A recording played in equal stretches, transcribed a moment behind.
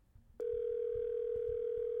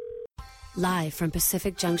Live from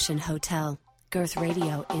Pacific Junction Hotel, Girth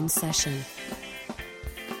Radio in session.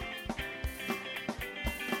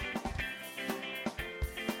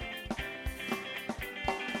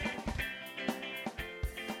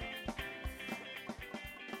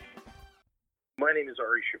 My name is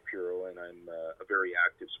Ari Shapiro, and I'm a very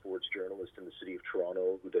active sports journalist in the city of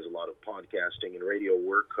Toronto who does a lot of podcasting and radio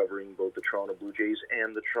work covering both the Toronto Blue Jays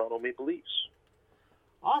and the Toronto Maple Leafs.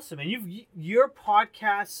 Awesome, and your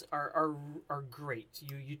podcasts are great.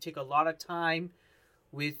 You take a lot of time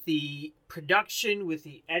with the production, with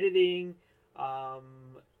the editing.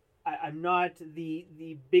 I'm not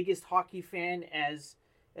the biggest hockey fan as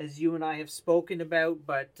you and I have spoken about,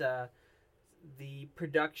 but the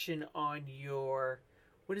production on your,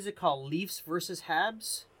 what is it called, Leafs versus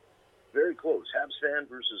Habs? Very close. Habs fan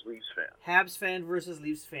versus Leafs fan. Habs fan versus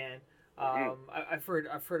Leafs fan. I've heard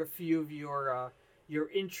a few of your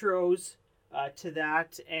intros to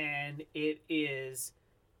that, and it is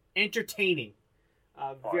entertaining.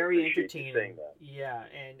 Very entertaining. You saying that. Yeah,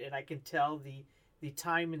 and I can tell the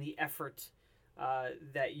time and the effort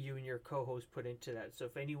that you and your co-host put into that. So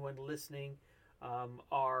if anyone listening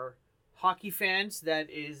are hockey fans, that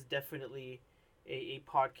is definitely a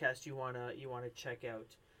podcast you wanna check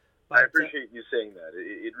out. But, I appreciate you saying that.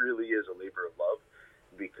 It really is a labor of love,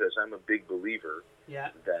 because I'm a big believer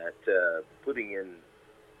that putting in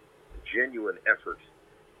genuine effort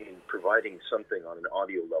in providing something on an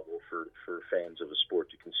audio level for fans of a sport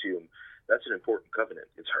to consume, that's an important covenant.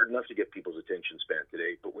 It's hard enough to get people's attention span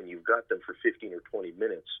today, but when you've got them for 15 or 20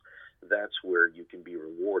 minutes, that's where you can be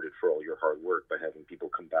rewarded for all your hard work by having people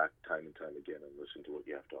come back time and time again and listen to what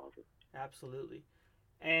you have to offer. Absolutely.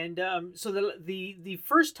 And so the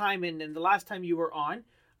first time and the last time you were on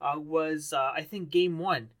was I think Game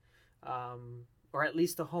 1, or at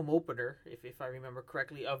least the home opener, if I remember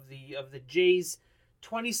correctly, of the Jays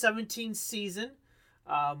 2017 season.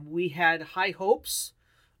 We had high hopes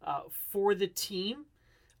for the team,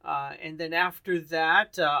 and then after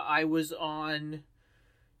that, I was on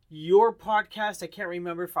your podcast. I can't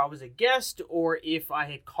remember if I was a guest or if I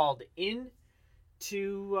had called in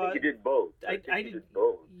to. I think you did both. I did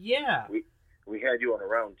both. Yeah. We had you on a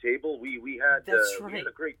round table. We had That's right. We had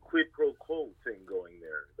a great quid pro quo thing going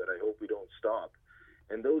there that I hope we don't stop.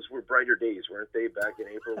 And those were brighter days, weren't they? Back in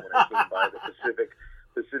April when I came by the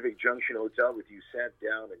Pacific Junction Hotel with you, sat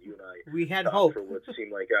down, and you and I we had talked hope for what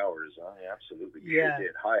seemed like hours. I absolutely sure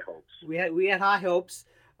did. High hopes. We had high hopes.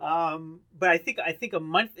 But I think a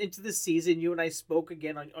month into the season, you and I spoke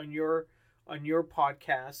again on your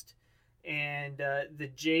podcast, and the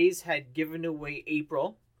Jays had given away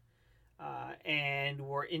April, and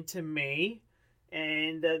were into May,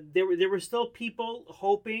 and there were still people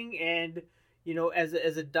hoping, and you know, as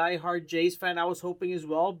a diehard Jays fan, I was hoping as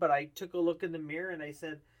well. But I took a look in the mirror and I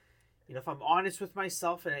said, you know, if I'm honest with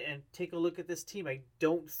myself and take a look at this team, I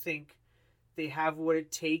don't think they have what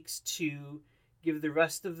it takes to give the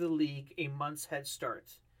rest of the league a month's head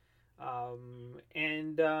start.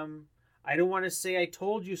 And I don't want to say I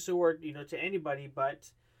told you so, or you know, to anybody, but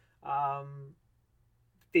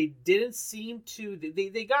they didn't seem to.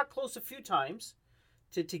 They got close a few times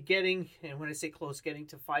to getting, and when I say close, getting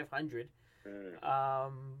to 500.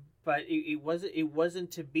 But it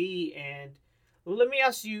wasn't to be. And well, let me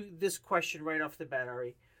ask you this question right off the bat,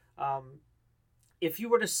 Ari. If you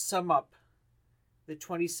were to sum up the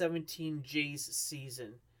 2017 Jays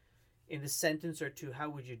season in a sentence or two, how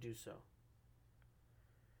would you do so?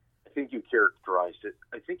 I think you characterized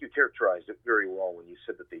it very well when you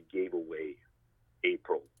said that they gave away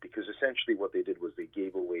April, because essentially what they did was they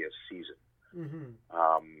gave away a season. Mm-hmm.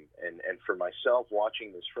 And for myself,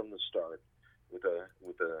 watching this from the start with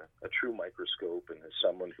a true microscope, and as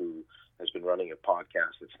someone who has been running a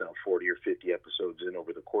podcast that's now 40 or 50 episodes in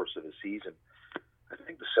over the course of a season, I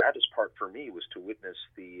think the saddest part for me was to witness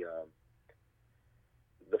the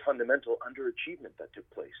fundamental underachievement that took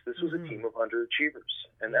place. This was a team of underachievers,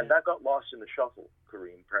 and that got lost in the shuffle,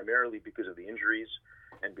 Kareem, primarily because of the injuries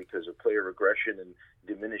and because of player regression and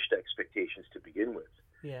diminished expectations to begin with.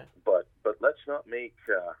 Yeah. But let's not make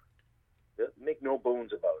no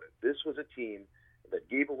bones about it. This was a team that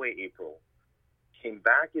gave away April, came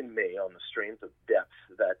back in May on the strength of depth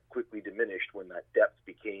that quickly diminished when that depth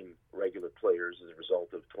became regular players as a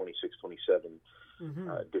result of 26, 27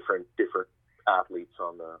 different athletes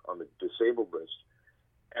on the disabled list,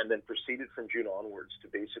 and then proceeded from June onwards to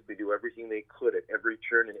basically do everything they could at every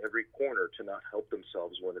turn and every corner to not help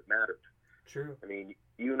themselves when it mattered. True. I mean,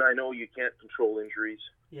 you and I know you can't control injuries.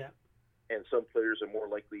 Yeah. And some players are more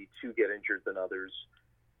likely to get injured than others.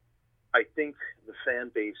 I think the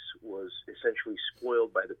fan base was essentially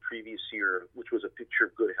spoiled by the previous year, which was a picture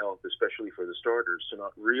of good health, especially for the starters, to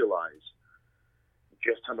not realize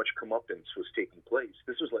just how much comeuppance was taking place.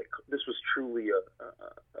 This was truly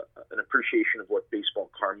an appreciation of what baseball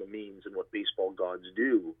karma means and what baseball gods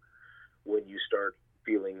do when you start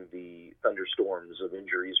feeling the thunderstorms of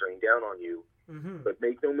injuries rain down on you. Mm-hmm. But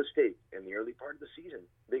make no mistake, in the early part of the season,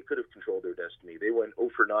 they could have controlled their destiny. They went 0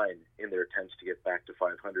 for 9 in their attempts to get back to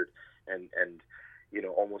 500, and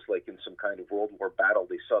almost like in some kind of World War battle,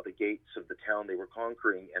 they saw the gates of the town they were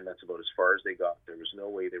conquering, and that's about as far as they got. There was no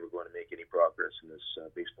way they were going to make any progress in this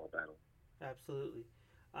baseball battle. Absolutely.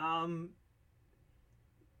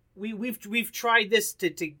 We've tried this to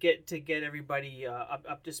get everybody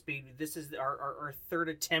up to speed. This is our third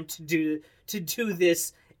attempt to do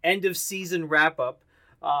this end of season wrap up.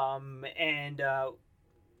 And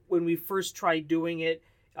when we first tried doing it,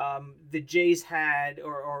 the Jays had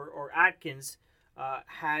or Atkins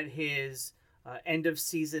had his end of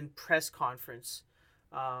season press conference,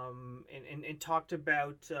 and talked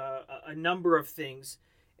about a number of things.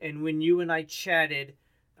 And when you and I chatted,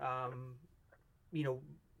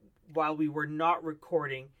 while we were not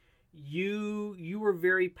recording, you were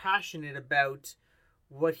very passionate about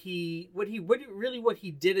what he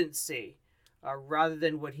didn't say, rather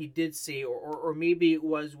than what he did say, or maybe it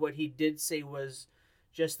was what he did say was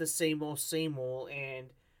just the same old, and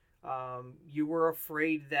you were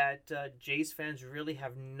afraid that Jays fans really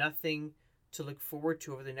have nothing to look forward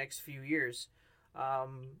to over the next few years.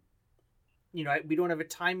 We don't have a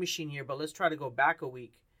time machine here, but let's try to go back a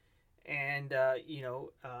week. And,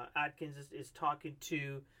 Atkins is talking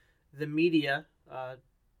to the media,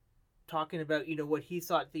 talking about, what he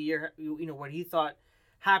thought the year, what he thought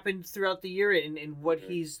happened throughout the year, and what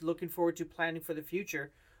he's looking forward to planning for the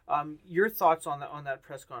future. Your thoughts on that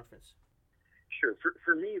press conference? Sure.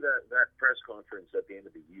 For me, that press conference at the end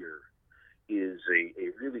of the year is a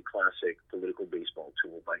really classic political baseball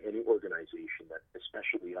tool by any organization that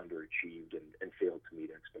especially underachieved and failed to meet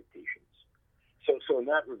expectations. So in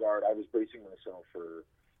that regard, I was bracing myself for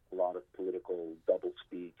a lot of political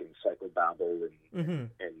doublespeak and psychobabble and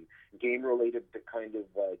game-related kind of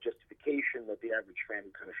justification that the average fan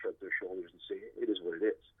would kind of shrug their shoulders and say, it is what it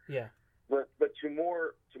is. Yeah. But to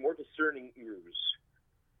more discerning ears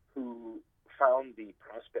who found the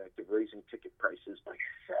prospect of raising ticket prices by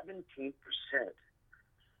 17%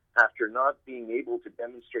 after not being able to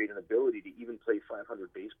demonstrate an ability to even play 500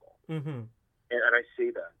 baseball. Mm-hmm. And I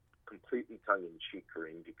say that completely tongue-in-cheek,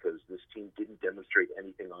 Kareem, because this team didn't demonstrate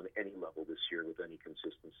anything on any level this year with any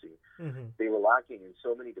consistency. Mm-hmm. They were lacking in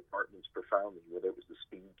so many departments profoundly, whether it was the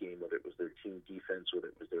speed game, whether it was their team defense, whether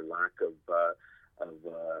it was their lack of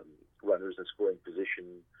runners in scoring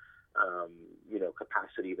position,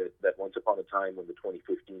 capacity that once upon a time when the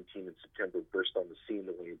 2015 team in September burst on the scene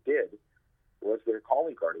the way it did, was their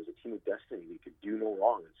calling card as a team of destiny. We could do no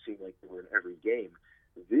wrong. It seemed like they were in every game.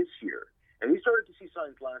 This year, and we started to see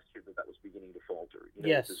signs last year that was beginning to falter.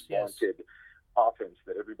 Yes. This vaunted offense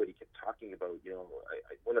that everybody kept talking about.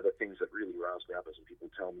 One of the things that really roused me up is when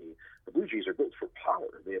people tell me the Blue Jays are built for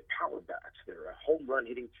power. They have power bats. They're a home run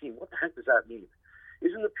hitting team. What the heck does that mean?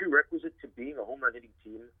 Isn't the prerequisite to being a home run hitting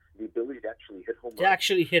team the ability to actually hit home runs? To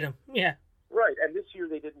actually hit him, yeah. Right, and this year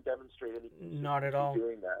they didn't demonstrate anything. Not at all.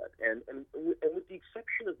 Doing that, and with the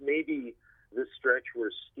exception of maybe this stretch where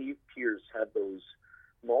Steve Pearce had those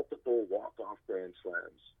multiple walk-off grand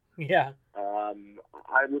slams. Yeah.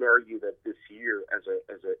 I would argue that this year, as a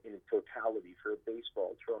in totality for a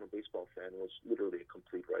Toronto baseball fan, was literally a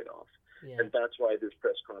complete write-off. Yeah. And that's why this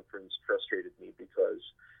press conference frustrated me, because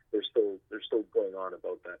they're still going on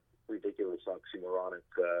about that ridiculous oxymoronic.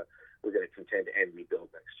 We're going to contend and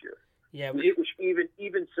rebuild next year. Yeah. Which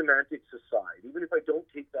even semantics aside, even if I don't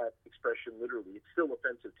take that expression literally, it's still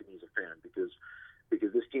offensive to me as a fan because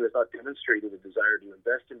this team has not demonstrated a desire to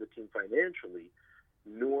invest in the team financially,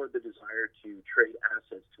 nor the desire to trade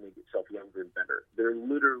assets to make itself younger and better. They're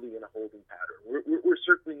literally in a holding pattern. We're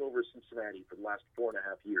circling over Cincinnati for the last 4.5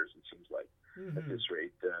 years, it seems like, at this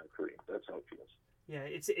rate, Kareem. That's how it feels. Yeah,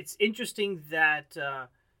 it's interesting that,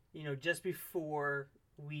 just before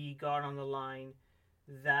we got on the line,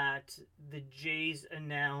 that the Jays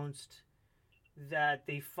announced that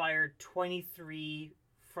they fired 23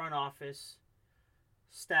 front office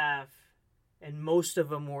staff, and most of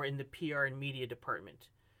them were in the PR and media department,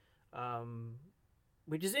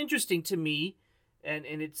 which is interesting to me, and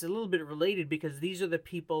it's a little bit related because these are the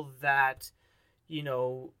people that,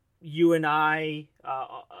 you and I,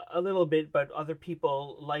 a little bit, but other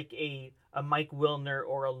people like a Mike Wilner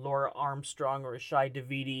or a Laura Armstrong or a Shai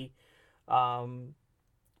Davidi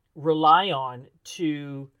rely on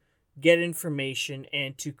to get information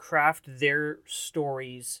and to craft their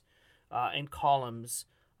stories and columns.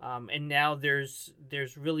 And now there's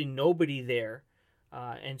really nobody there,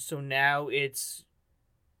 and so now it's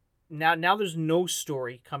now there's no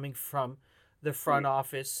story coming from the front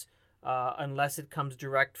office unless it comes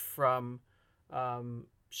direct from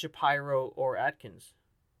Shapiro or Atkins.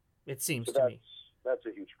 It seems so to me. That's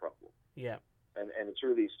a huge problem. Yeah. And it's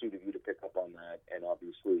really astute of you to pick up on that and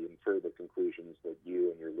obviously infer the conclusions that you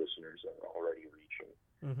and your listeners are already reaching,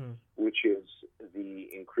 which is the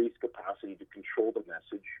increased capacity to control the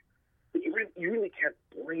message. But you really can't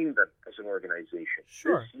blame them as an organization.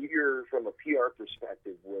 Sure. This year, from a PR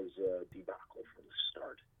perspective, was a debacle from the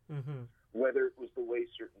start. Whether it was the way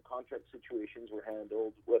certain contract situations were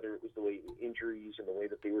handled, whether it was the way injuries and the way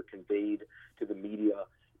that they were conveyed to the media.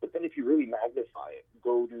 But then if you really magnify it,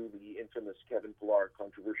 go to the infamous Kevin Pillar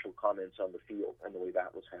controversial comments on the field and the way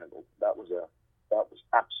that was handled. That was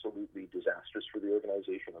absolutely disastrous for the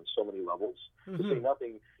organization on so many levels. To say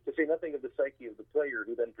nothing of the psyche of the player,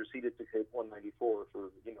 who then proceeded to hit 194 for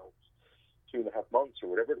 2.5 months or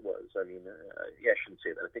whatever it was. I mean, I shouldn't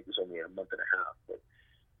say that. I think it was only a month and a half, but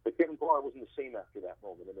Kevin Pillar wasn't the same after that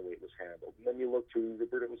moment and the way it was handled. And then you look to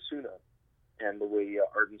Roberto Osuna and the way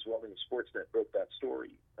Arden's Welling of Sportsnet broke that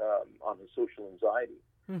story on his social anxiety.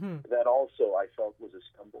 That also, I felt, was a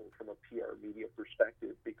stumble from a PR media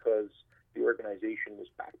perspective, because the organization was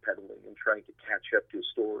backpedaling and trying to catch up to a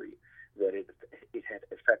story that it had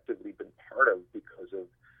effectively been part of because of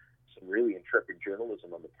some really intrepid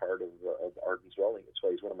journalism on the part of Arden's Welling. That's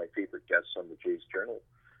why he's one of my favorite guests on the Jays Journal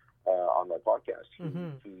on my podcast.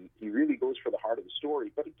 He really goes for the heart of the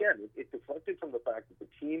story. But again, it deflected from the fact that the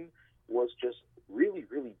team was just really,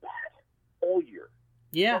 really bad all year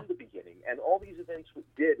from the beginning. And all these events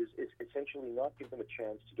did is essentially not give them a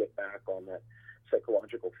chance to get back on that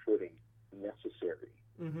psychological footing necessary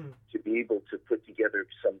to be able to put together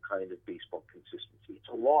some kind of baseball consistency. It's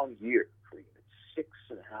a long year for you. It's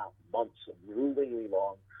 6.5 months, a gruelingly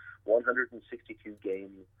long 162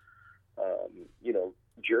 game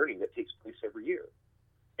journey that takes place every year.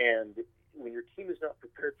 And when your team is not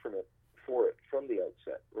prepared for it from the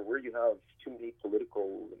outset, or where you have too many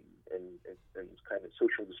political and kind of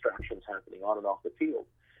social distractions happening on and off the field,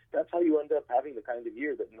 that's how you end up having the kind of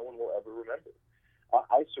year that no one will ever remember.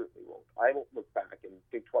 I certainly won't. I won't look back and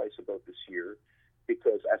think twice about this year,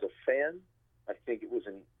 because as a fan, I think it was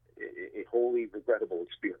a wholly regrettable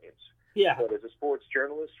experience. Yeah. But as a sports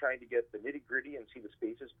journalist trying to get the nitty-gritty and see the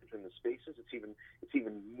spaces between the spaces, it's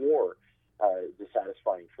even more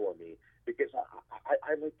dissatisfying for me, because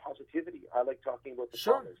I like positivity. I like talking about the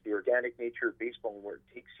comments, the organic nature of baseball and where it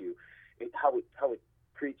takes you, how it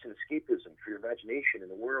creates an escapism for your imagination in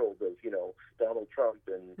the world of Donald Trump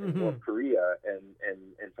and North Korea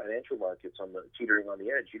and financial markets teetering on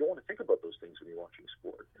the edge. You don't want to think about those things when you're watching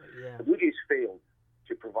sport. Yeah. The Blue Jays failed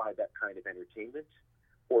to provide that kind of entertainment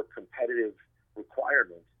or competitive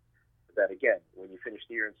requirement that, again, when you finish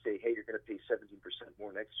the year and say, hey, you're going to pay 17%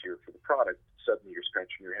 more next year for the product, suddenly you're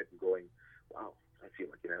scratching your head and going, wow, I feel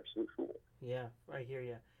like an absolute fool. Yeah, I hear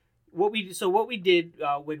you. What we did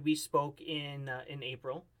when we spoke in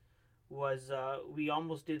April was we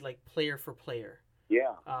almost did like player for player.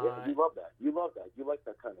 Yeah, you love that. You like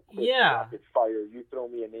that kind of quick rapid fire. You throw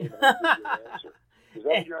me a name and I give you an answer. Is that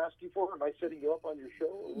what you're asking for? Am I setting you up on your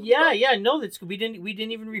show? Yeah. No, that's we didn't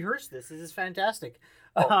even rehearse this. This is fantastic.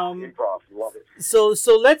 Improv, love it. So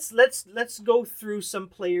let's go through some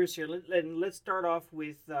players here. Let's start off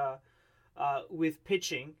with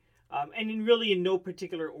pitching. And in no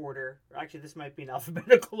particular order. Actually, this might be an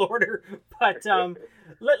alphabetical order. But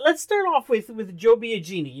let's start off with Joe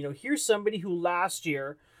Biagini. Here's somebody who last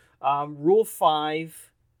year, Rule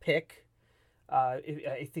 5 pick,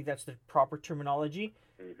 I think that's the proper terminology.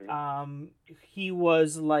 He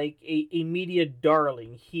was like a media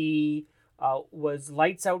darling. He was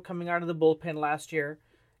lights out coming out of the bullpen last year.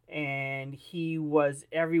 And he was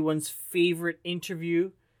everyone's favorite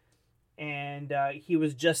interview. And he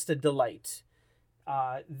was just a delight.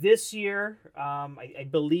 This year, I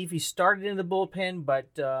believe he started in the bullpen,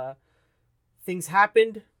 but things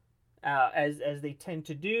happened as they tend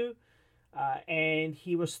to do, and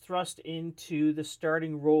he was thrust into the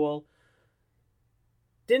starting role.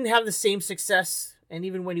 Didn't have the same success, and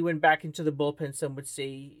even when he went back into the bullpen, some would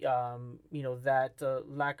say, that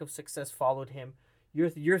lack of success followed him.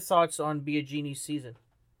 Your thoughts on Biagini's season?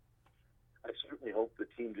 I certainly hope the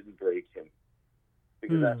team didn't break him,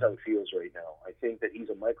 because that's how it feels right now. I think that he's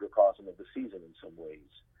a microcosm of the season in some ways.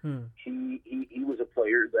 He was a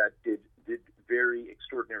player that did very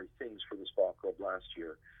extraordinary things for the Spa Club last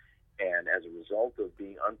year, and as a result of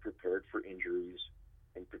being unprepared for injuries,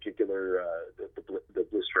 in particular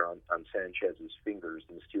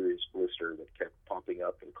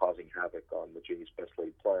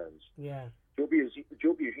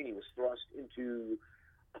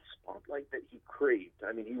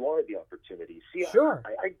Sure.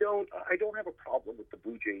 I don't have a problem with the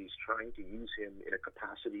Blue Jays trying to use him in a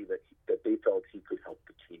capacity that they felt he could help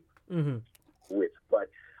the team with. But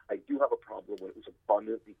I do have a problem when it was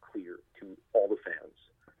abundantly clear to all the fans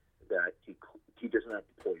that he doesn't have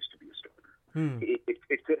the poise to be a starter.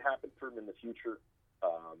 It could happen for him in the future,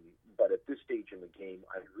 but at this stage in the game,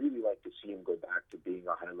 I'd really like to see him go back to being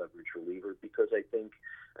a high-leverage reliever, because I think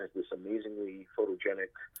as this amazingly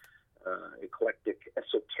photogenic, eclectic,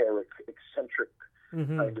 esoteric, eccentric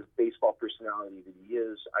kind of baseball personality that he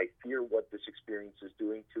is, I fear what this experience is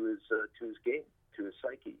doing to his game, to his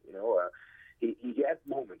psyche. He had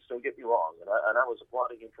moments. Don't get me wrong, and I was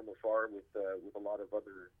applauding him from afar with a lot of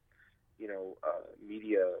other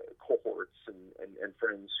media cohorts and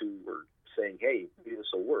friends who were saying, "Hey, maybe this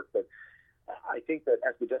will work." But I think that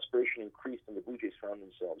as the desperation increased and the Blue Jays found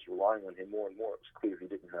themselves relying on him more and more, it was clear he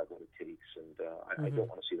didn't have what it takes, and I don't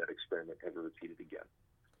want to see that experiment ever repeated again.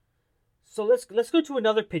 So let's go to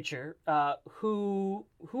another pitcher who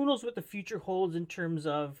knows what the future holds in terms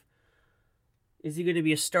of, is he going to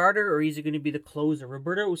be a starter or is he going to be the closer?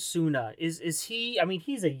 Roberto Osuna, is he? I mean,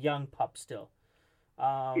 he's a young pup still.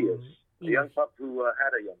 He is a young pup who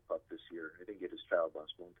had a young pup this year. I think he had his child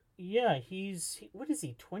last month. Yeah, what is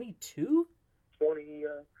he? 22?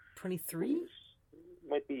 23?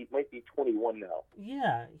 Might be 21 now.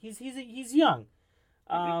 Yeah, he's young.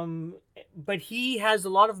 But he has a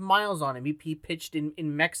lot of miles on him. He pitched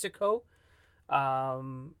in Mexico,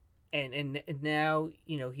 and now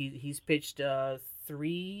he's pitched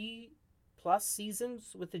 3+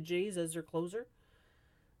 seasons with the Jays as their closer.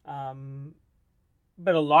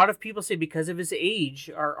 But a lot of people say because of his age,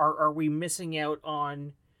 are we missing out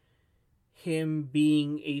on him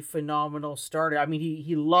being a phenomenal starter? I mean,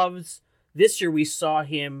 he loves. This year we saw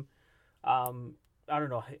him. I don't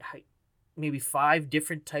know. Maybe 5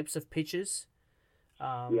 different types of pitches.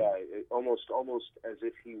 Almost as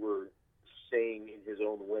if he were saying in his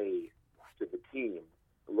own way to the team,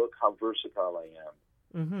 "Look how versatile I am."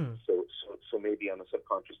 Mm-hmm. So maybe on a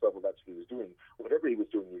subconscious level, that's what he was doing. Whatever he was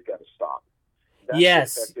doing, he's got to stop.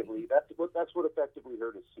 Yes. That's what effectively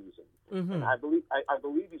hurt his season. Mm-hmm. And I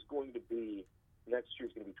believe he's going to be, next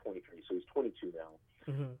year's going to be 23, so he's 22 now.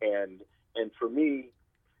 Mm-hmm. And for me,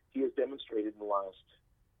 he has demonstrated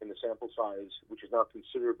in the sample size, which is now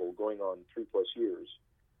considerable, going on 3+ years,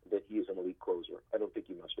 that he is an elite closer. I don't think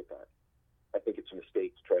you mess with that. I think it's a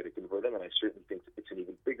mistake to try to convert him, and I certainly think it's an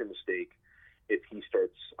even bigger mistake if he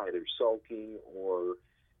starts either sulking or,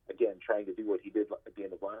 again, trying to do what he did at the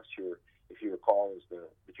end of last year. If you recall, as the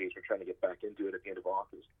Jays were trying to get back into it at the end of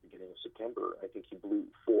August, beginning of September, I think he blew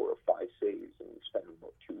 4 or 5 saves in the span of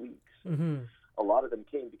about 2 weeks. Mm-hmm. A lot of them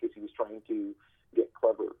came because he was trying to get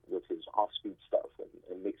clever with his off-speed stuff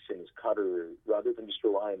and mix in his cutter rather than just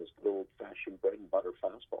rely on his good old-fashioned bread-and-butter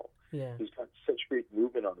fastball. Yeah. He's got such great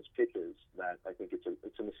movement on his pitches that I think it's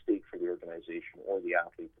a mistake for the organization or the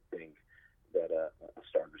athlete to think that a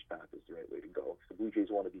starter's path is the right way to go. If the Blue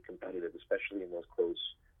Jays want to be competitive, especially in those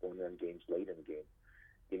close one-run games late in the game,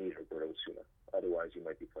 you need Roberto Osuna. Otherwise, you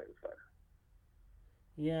might be playing with fire.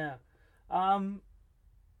 Yeah.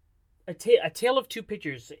 A tale of two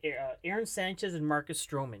pitchers, Aaron Sanchez and Marcus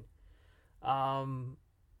Stroman.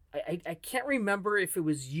 I can't remember if it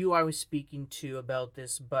was you I was speaking to about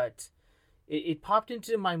this, but it popped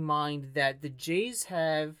into my mind that the Jays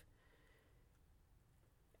have,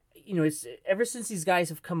 it's ever since these guys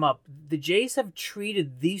have come up, the Jays have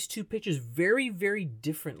treated these two pitchers very, very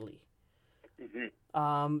differently.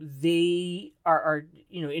 Mm-hmm. They are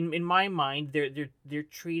in my mind, they're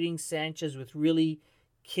treating Sanchez with really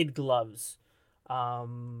kid gloves.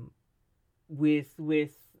 With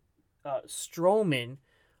Stroman,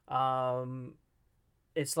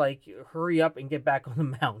 it's like hurry up and get back on the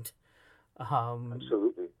mound.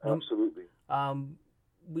 Absolutely.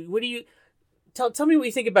 What do you tell me what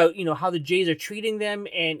you think about how the Jays are treating them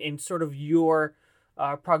and sort of your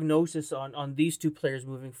prognosis on these two players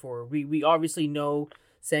moving forward? We obviously know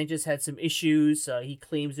Sanchez had some issues. He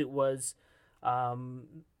claims it was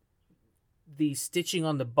the stitching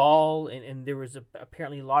on the ball, and there was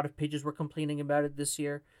apparently a lot of pitchers were complaining about it this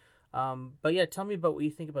year. But yeah, tell me about what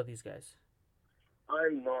you think about these guys.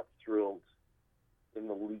 I'm not thrilled in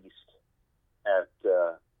the least at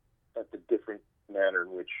the different manner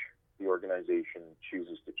in which the organization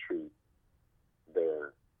chooses to treat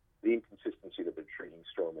the inconsistency that they're treating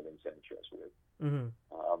Stroman and Sanchez with. Mm-hmm.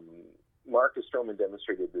 Marcus Stroman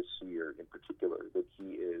demonstrated this year in particular that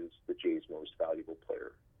he is the Jays' most valuable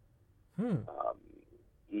player.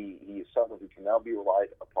 He is someone who can now be relied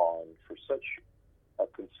upon for such a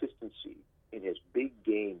consistency in his big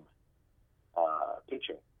game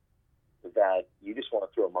pitching that you just want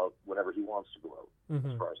to throw him out whenever he wants to go out,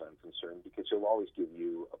 as far as I'm concerned, because he'll always give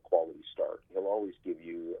you a quality start. He'll always give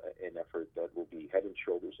you an effort that will be head and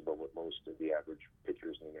shoulders above what most of the average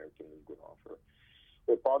pitchers in the American League would offer.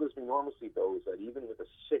 What bothers me enormously, though, is that even with a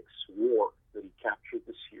 6 WAR that he captured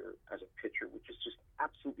this year as a pitcher, which is just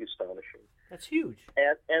absolutely astonishing. That's huge.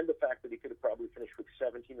 And the fact that he could have probably finished with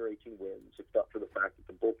 17 or 18 wins, if not for the fact that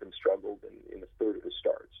the bullpen struggled in a third of his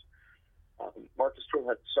starts. Marcus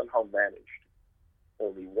Stroman had somehow managed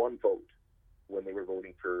only 1 vote when they were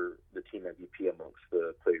voting for the team MVP amongst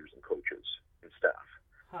the players and coaches and staff.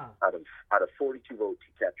 Huh. Out of 42 votes,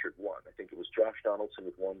 he captured 1. I think it was Josh Donaldson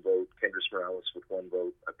with 1 vote, Kendrys Morales with 1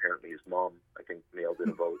 vote. Apparently his mom, I think, mailed in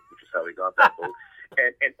a vote, which is how he got that vote.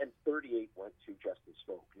 And 38 went to Justin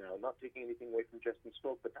Smoak. Now, I'm not taking anything away from Justin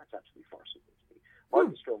Smoak, but that's absolutely farcical to me.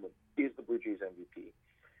 Marcus Stroman is the Blue Jays MVP.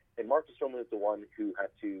 And Marcus Stroman is the one who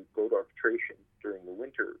had to go to arbitration during the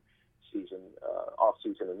winter season,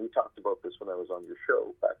 off-season. And we talked about this when I was on your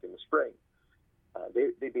show back in the spring.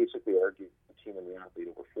 They basically argued the team and the athlete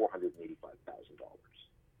over $485,000,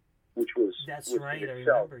 which was that's which right. in I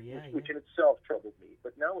itself, remember. Yeah, which in itself troubled me.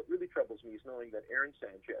 But now what really troubles me is knowing that Aaron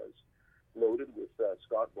Sanchez, loaded with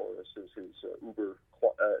Scott Boras as his Uber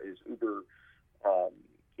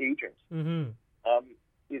agent,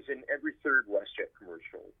 is in every third WestJet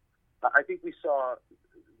commercial. I think we saw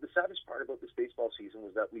the saddest part about this baseball season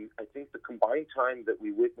was that I think the combined time that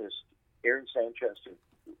we witnessed Aaron Sanchez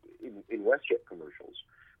in WestJet commercials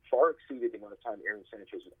far exceeded the amount of time Aaron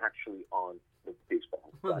Sanchez was actually on the baseball.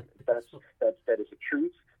 That is a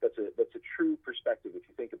truth. That's a true perspective if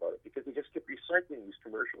you think about it, because they just keep recycling these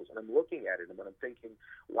commercials, and I'm looking at it and I'm thinking,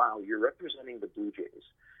 wow, you're representing the Blue Jays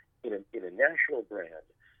in a national brand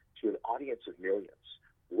to an audience of millions.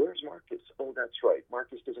 Where's Marcus? Oh, that's right.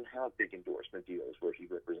 Marcus doesn't have big endorsement deals where he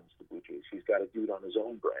represents the Blue Jays. He's got to do it on his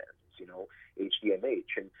own brand,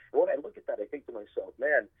 HDMH. And when I look at that, I think to myself,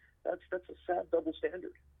 man, that's a sad double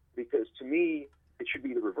standard, because to me, it should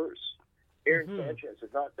be the reverse. Aaron Sanchez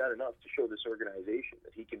has not done enough to show this organization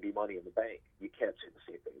that he can be money in the bank. You can't say the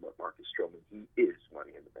same thing about Marcus Stroman. He is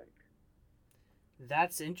money in the bank.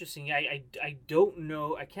 That's interesting. I don't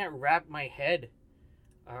know. I can't wrap my head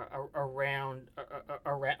around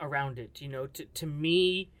it. To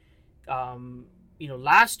me,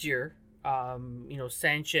 last year,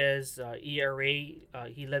 Sanchez ERA,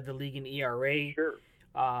 he led the league in ERA. Sure.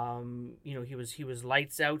 He was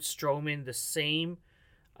lights out. Stroman the same.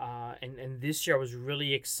 And this year I was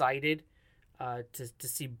really excited to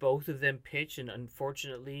see both of them pitch, and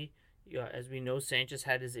unfortunately, as we know, Sanchez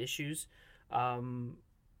had his issues.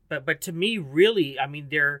 But to me, really, I mean,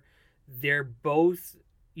 they're both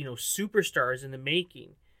superstars in the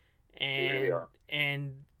making,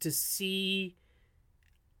 and to see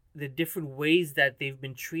the different ways that they've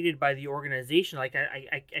been treated by the organization, like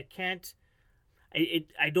I can't,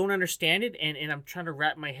 I don't understand it, and I'm trying to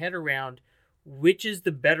wrap my head around which is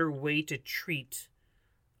the better way to treat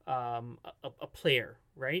a player,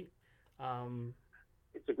 right?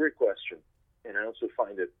 It's a great question, and I also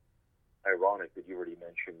find it ironic that you already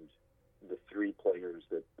mentioned the 3 players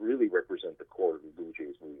that really represent the core of the Blue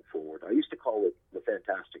Jays moving forward. I used to call it the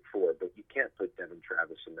Fantastic Four, but you can't put Devin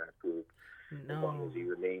Travis in that group as long as he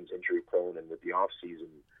remains injury-prone, and with the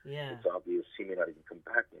off-season, it's obvious he may not even come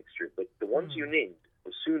back next year. But the ones you named,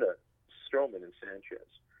 Osuna, Stroman, and Sanchez,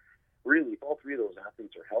 really, if all 3 of those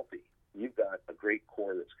athletes are healthy, you've got a great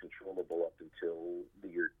core that's controllable up until the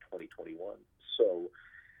year 2021. So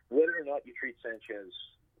whether or not you treat Sanchez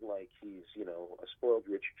like he's, a spoiled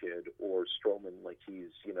rich kid, or Stroman like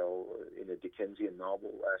he's, in a Dickensian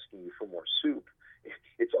novel asking you for more soup,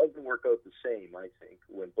 it's all going to work out the same, I think,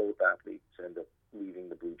 when both athletes end up leaving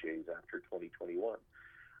the Blue Jays after 2021.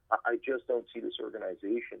 I just don't see this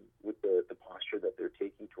organization, with the posture that they're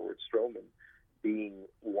taking towards Stroman, being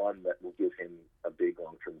one that will give him a big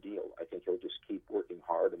long-term deal. I think he'll just keep working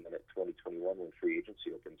hard, and then at 2021, when free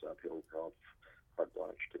agency opens up, he'll have carte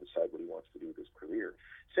blanche to decide what he wants to do with his career.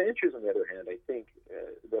 Sanchez, on the other hand, I think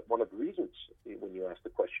that one of the reasons when you ask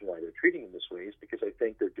the question why they're treating him this way is because I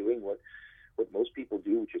think they're doing what most people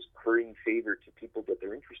do, which is currying favor to people that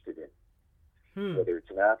they're interested in. Whether it's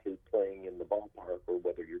an athlete playing in the ballpark, or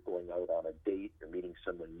whether you're going out on a date or meeting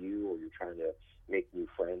someone new, or you're trying to make new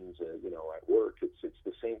friends, at work, it's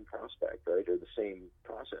the same prospect, right, or the same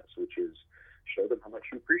process, which is show them how much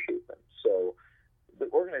you appreciate them. So the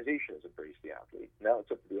organization has embraced the athlete. Now it's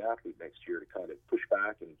up to the athlete next year to kind of push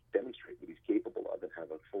back and demonstrate what he's capable of and have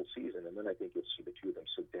a full season. And then I think you'll see the 2 of them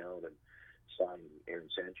sit down and sign Aaron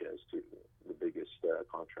Sanchez to the biggest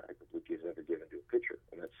contract the Blue Jays ever given to a pitcher.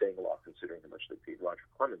 And that's saying a lot considering how much they paid Roger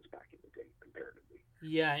Clemens back in the day, comparatively.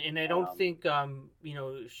 Yeah, and I don't think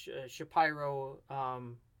Shapiro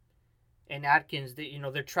and Atkins,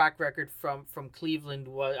 their track record from Cleveland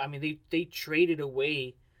was. I mean, they traded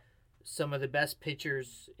away some of the best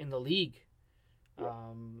pitchers in the league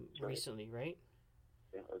recently, right?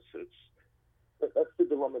 Yeah, that's the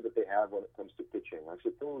dilemma that they have when it comes to pitching. I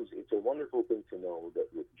suppose it's a wonderful thing to know that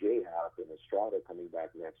with J Happ and Estrada coming back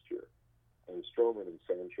next year, and Stroman and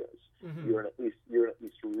Sanchez, you're in at least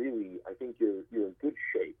really, I think you're in good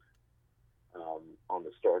shape on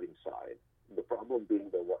the starting side. The problem being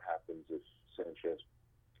though, what happens if Sanchez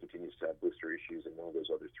continues to have blister issues and one of those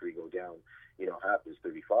other three go down? Happ is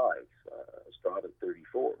 35, Estrada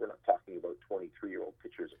 34. We're not talking about 23-year-old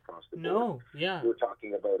pitchers across the board. No, yeah. We're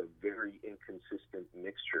talking about a very inconsistent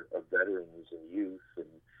mixture of veterans and youth, and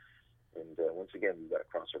once again, we've got to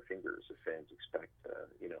cross our fingers if fans expect a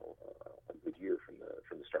good year from the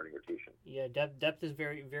starting rotation. Yeah, depth is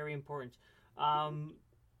very, very important.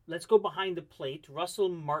 Let's go behind the plate. Russell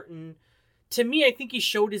Martin, to me, I think he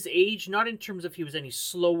showed his age, not in terms of he was any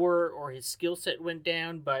slower or his skill set went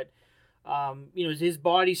down, but his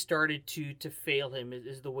body started to fail him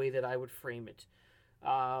is the way that I would frame it.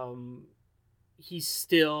 He's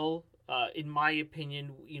still, in my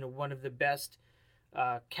opinion, one of the best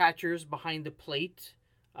catchers behind the plate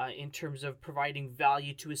in terms of providing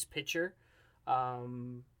value to his pitcher.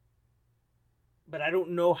 But I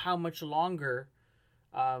don't know how much longer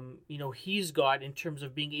he's got in terms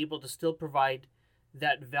of being able to still provide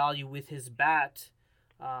that value with his bat,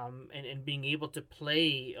 and being able to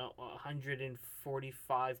play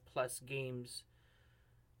 145 plus games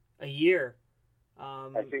a year.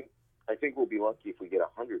 I think we'll be lucky if we get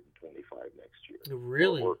 125 next year.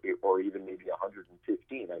 Really? Or even maybe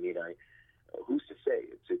 115. I mean, who's to say?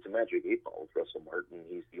 It's a magic 8 ball with Russell Martin.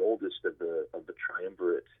 He's the oldest of the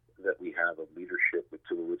triumvirate that we have of leadership with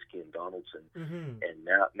Tulowitzki and Donaldson. Mm-hmm. And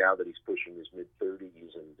now that he's pushing his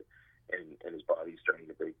mid-30s and his body's starting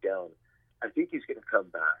to break down, I think he's going to come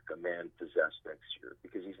back a man possessed next year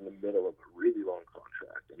because he's in the middle of a really long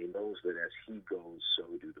contract, and he knows that as he goes, so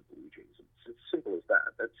do the Blue Jays. It's as simple as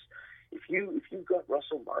that. That's if you've got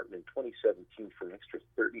Russell Martin in 2017 for an extra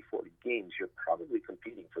 30, 40 games, you're probably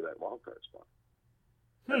competing for that wild card spot.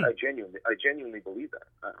 I genuinely believe that.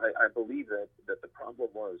 I believe that the problem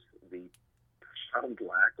was the profound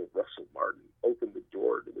lack of Russell Martin opened the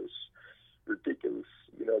door to this ridiculous,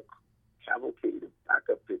 cavalcade of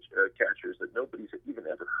backup catchers that nobody's even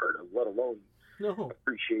ever heard of, let alone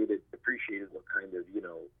appreciated what kind of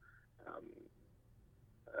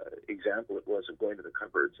example it was of going to the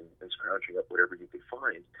cupboards and scrounging up whatever you could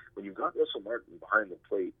find. When you've got Russell Martin behind the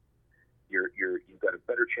plate, you've got a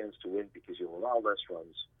better chance to win because you'll allow less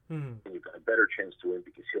runs, and you've got a better chance to win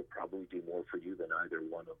because he'll probably do more for you than either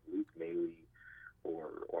one of Luke Maile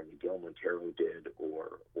or Miguel Montero did,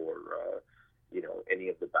 or any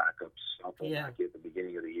of the backups up on at the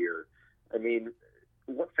beginning of the year. I mean,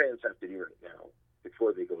 what fans have to do right now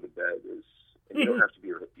before they go to bed is, and you don't have to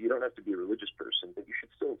be a religious person, but you should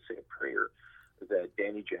still say a prayer that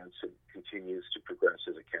Danny Jansen continues to progress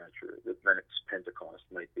as a catcher, that Max Pentecost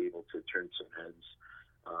might be able to turn some heads,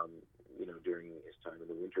 during his time in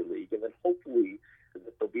the Winter League, and then hopefully that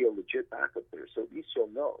there'll be a legit backup there. So at least you'll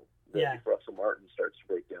know that if Russell Martin starts to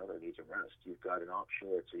break down or needs a rest, you've got an option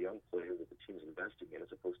where it's a young player that the team's investing in, as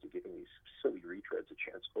opposed to giving these silly retreads a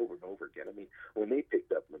chance over and over again. I mean, when they picked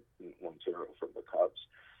up Montero from the Cubs,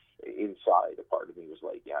 inside a part of me was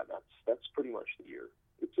like, yeah, that's pretty much the year.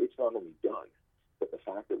 It's not only done, but the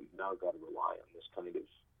fact that we've now got to rely on this kind of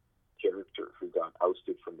character who got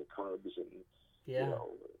ousted from the Cubs and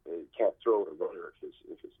can't throw a runner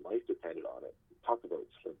if his life depended on it. Talk about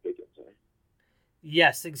Slim Pickens, eh?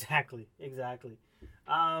 Yes, exactly.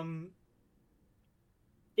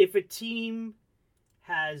 If a team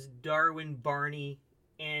has Darwin Barney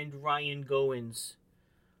and Ryan Goins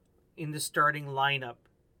in the starting lineup,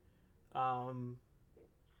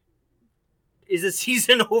 is the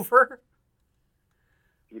season over?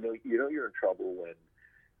 You're in trouble when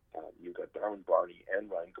you've got Darwin Barney and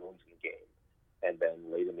Ryan Goins in the game, and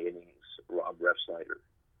then late in the innings, Rob Refsnyder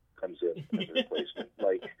comes in as a replacement.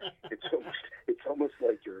 Like it's almost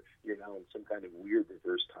like you're now in some kind of weird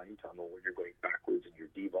reverse time tunnel where you're going backwards and you're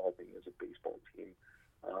devolving as a baseball team.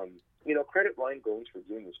 Credit Ryan Goins for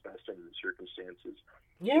doing his best under the circumstances.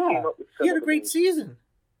 Yeah, he had a great season.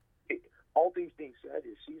 All things being said,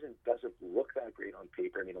 his season doesn't look that great on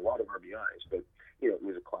paper. I mean, a lot of RBIs, but it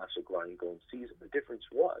was a classic Ryan Goins season. The difference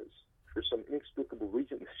was, for some inexplicable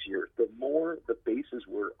reason this year, the more the bases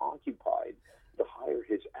were occupied, the higher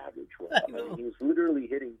his average went up. I mean, he was literally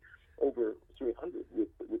hitting over 300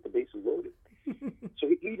 with the bases loaded. So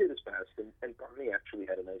he did his best, and Barney actually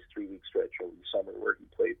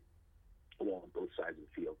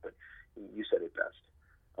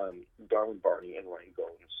Darwin Barney and Ryan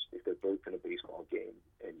Goins, if they're both in a baseball game,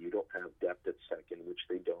 and you don't have depth at second, which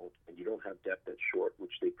they don't, and you don't have depth at short,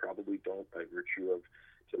 which they probably don't by virtue of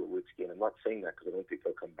Tulowitzki, and I'm not saying that because I don't think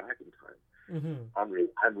they'll come back in time. I'm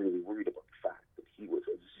really worried about the fact that he was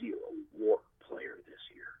a zero WAR player this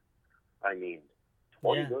year. I mean,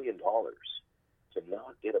 $20 million to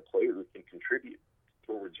not get a player who can contribute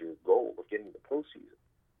towards your goal of getting the postseason.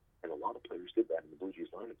 And a lot of players did that in the Blue Jays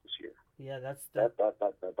lineup this year. Yeah, that's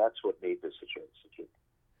what made this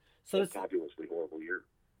such a fabulously horrible year.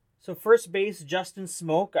 So first base, Justin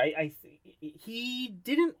Smoke. He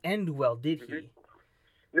didn't end well, did he?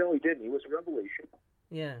 No, he didn't. He was a revelation.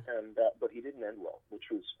 Yeah. And but he didn't end well,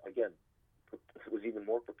 which was again, it was even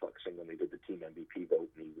more perplexing when they did the team MVP vote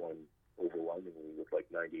and he won overwhelmingly with like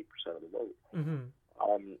 98% of the vote.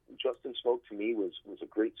 Justin Smoke to me was a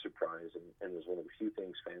great surprise and was one of the few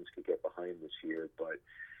things fans could get behind this year. But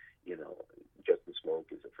you know, Justin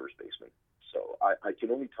Smoke is a first baseman, so I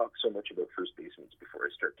can only talk so much about first basemen before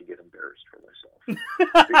I start to get embarrassed for myself.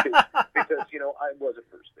 because you know, I was a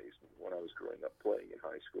first baseman when I was growing up playing in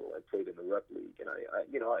high school. I played in the rep league, and I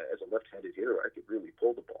as a left-handed hitter, I could really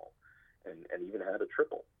pull the ball, and even had a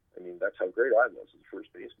triple. I mean, that's how great I was as a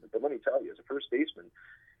first baseman. But let me tell you, as a first baseman,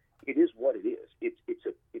 it is what it is.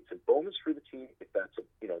 It's a bonus for the team if that's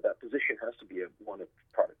that position has to be one of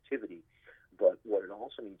productivity, but what it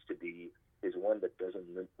also needs to be is one that doesn't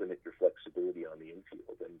limit your flexibility on the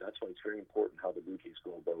infield, and that's why it's very important how the Blue Jays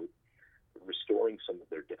go about restoring some of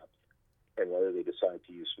their depth, and whether they decide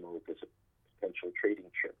to use Smoke as a potential trading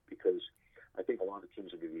chip, because I think a lot of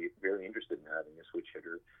teams would be very interested in having a switch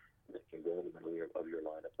hitter that can go in the middle of your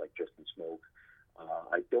lineup like Justin Smoke.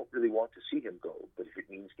 I don't really want to see him go, but if it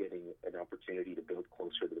means getting an opportunity to build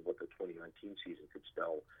closer to what the 2019 season could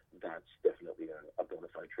spell, that's definitely a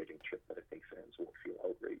bona fide trading chip that I think fans will feel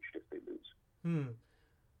outraged if they lose.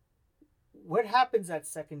 What happens at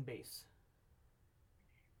second base?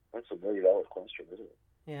 That's $1 million question, isn't it?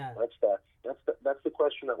 Yeah. That's the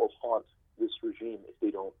question that will haunt this regime if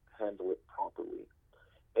they don't handle it properly.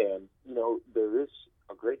 And you know, there is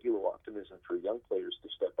a great deal of optimism for young players to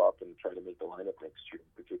step up and try to make the lineup next year,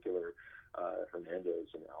 in particular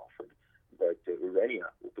Hernandez and Alfred. But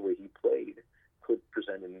Urania, with the way he played, could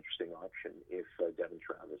present an interesting option if Devin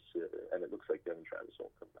Travis, and it looks like Devin Travis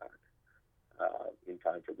won't come back in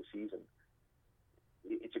time for the season.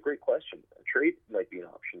 It's a great question. A trade might be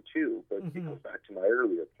an option too, but it goes back to my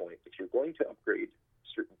earlier point. If you're going to upgrade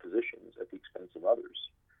certain positions at the expense of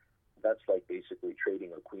others, that's like basically trading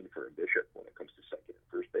a queen for a bishop when it comes to second and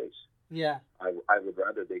first base. Yeah. I would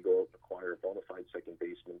rather they go out and acquire a bona fide second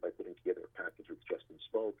baseman by putting together a package with Justin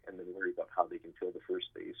Smoke and then worry about how they can fill the first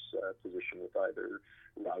base position with either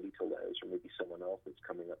Rowdy Tellez or maybe someone else that's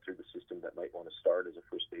coming up through the system that might want to start as a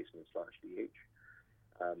first baseman / DH.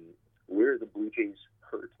 Where the Blue Jays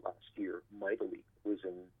hurt last year mightily was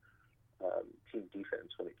in team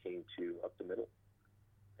defense when it came to up the middle,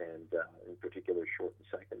 and in particular short and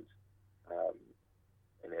second.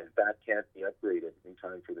 And if that can't be upgraded in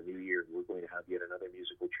time for the new year, we're going to have yet another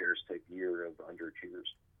musical chairs type year of underachievers.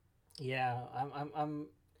 Yeah, I'm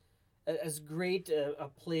as great a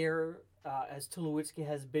player as Tulowitzki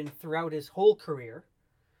has been throughout his whole career.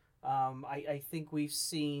 I think we've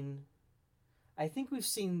seen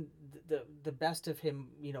the best of him,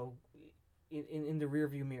 you know, in the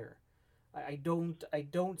rearview mirror. I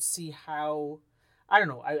don't see how. I don't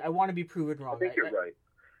know. I want to be proven wrong. I think you're right.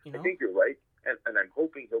 You know? I think you're right, and I'm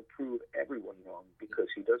hoping he'll prove everyone wrong because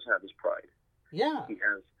he does have his pride. Yeah. He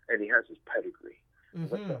has his pedigree.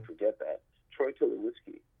 Let's not forget that. Troy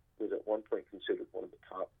Tulowitzki was at one point considered one of the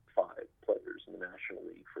top 5 players in the National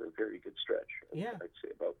League for a very good stretch. Yeah. I'd say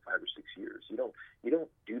about 5 or 6 years. You don't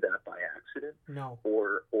do that by accident. No.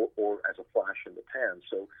 Or as a flash in the pan.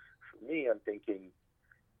 So for me, I'm thinking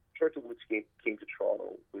Troy Tulowitzki came to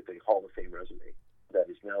Toronto with a Hall of Fame resume that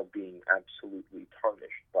is now being absolutely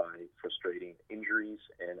tarnished by frustrating injuries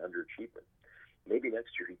and underachievement. Maybe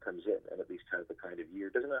next year he comes in and at least has the kind of year.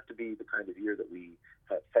 It doesn't have to be the kind of year that we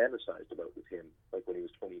had fantasized about with him, like when he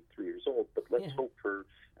was 23 years old. But let's hope for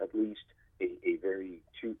at least a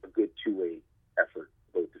good two-way effort,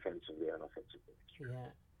 both defensively and offensively.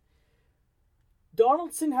 Yeah.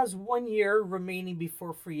 Donaldson has 1 year remaining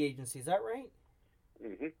before free agency. Is that right?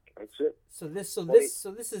 That's it. So this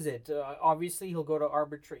is it. Obviously, he'll go to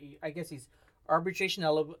arbitration. I guess he's arbitration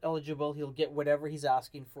eligible. He'll get whatever he's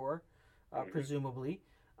asking for, presumably.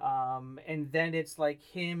 And then it's like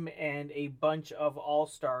him and a bunch of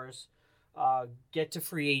all-stars get to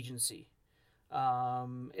free agency.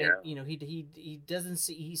 And you know, he doesn't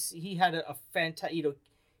see he had a fantastic, you know,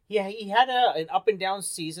 he had an up and down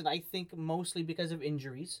season. I think mostly because of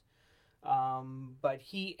injuries. But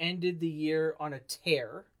he ended the year on a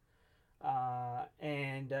tear.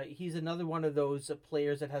 And he's another one of those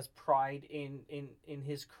players that has pride in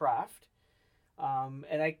his craft.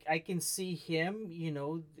 And I can see him,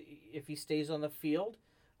 if he stays on the field,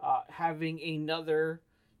 having another,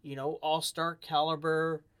 all-star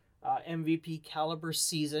caliber, MVP caliber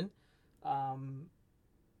season.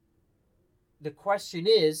 The question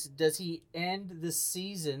is, does he end the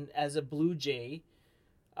season as a Blue Jay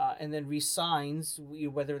and then resigns,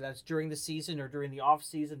 whether that's during the season or during the off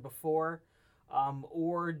season before,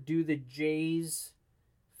 or do the Jays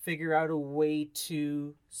figure out a way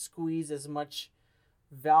to squeeze as much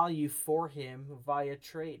value for him via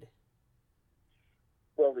trade?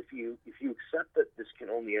 Well, if you accept that this can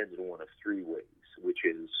only end in one of three ways, which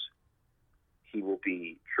is he will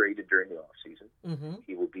be traded during the off season,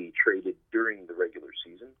 he will be traded during the regular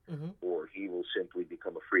season, or he will simply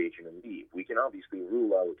become a free agent and leave. We can obviously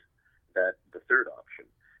rule out that the third option,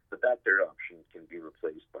 but that third option can be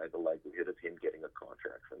replaced by the likelihood of him getting a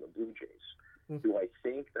contract from the Blue Jays. Do I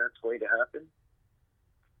think that's going to happen?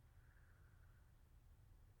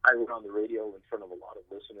 I went on the radio in front of a lot of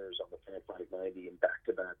listeners on the Fan 590 in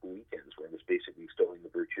back-to-back weekends where I was basically extolling the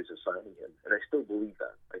virtues of signing him, and I still believe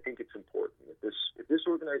that. I think it's important that if this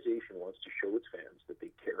organization wants to show its fans that they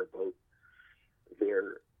care about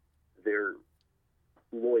their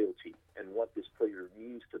loyalty and what this player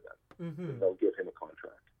means to them, then they'll give him a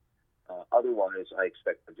contract. Otherwise, I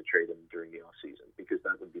expect them to trade him during the off-season because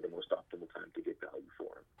that would be the most optimal time to get value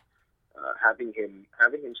for him. Having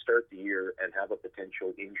him start the year and have a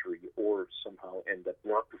potential injury or somehow end up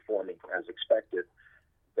not performing as expected,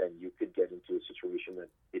 then you could get into a situation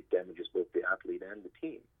that it damages both the athlete and the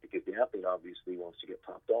team, because the athlete obviously wants to get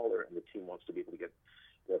top dollar and the team wants to be able to get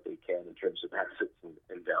what they can in terms of assets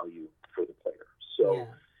and value for the player. So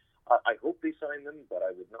I hope they sign them, but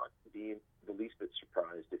I would not be the least bit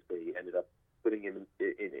surprised if they ended up putting him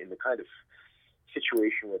in the kind of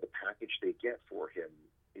situation where the package they get for him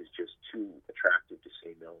is just too attractive to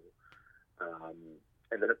say no.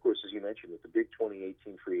 And then, of course, as you mentioned, with the big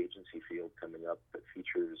 2018 free agency field coming up that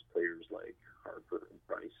features players like Harper and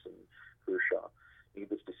Price and Kershaw,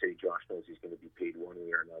 needless to say, Josh knows he's going to be paid one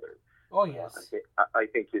way or another. Oh, yes. I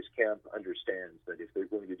think his camp understands that if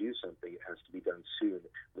they're going to do something, it has to be done soon.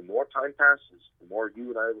 The more time passes, the more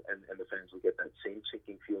you and I and the fans will get that same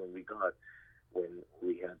sinking feeling we got when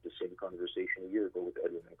we had the same conversation a year ago with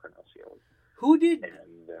Edwin Encarnacion. Who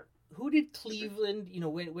did Cleveland,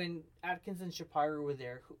 when Atkins and Shapiro were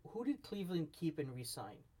there, who did Cleveland keep and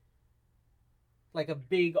re-sign? Like a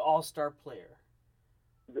big all-star player.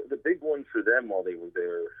 The big one for them while they were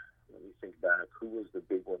there, let me think back, who was the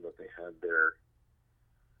big one that they had there?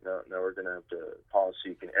 Now we're going to have to pause so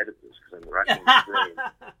you can edit this because I'm racking my brain.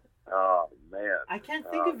 Oh, man. I can't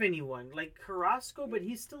think of anyone. Like Carrasco, but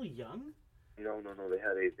he's still young? No. They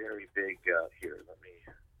had a very big,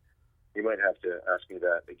 you might have to ask me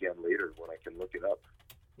that again later when I can look it up.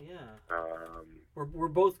 Yeah. We're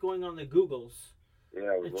both going on the Googles.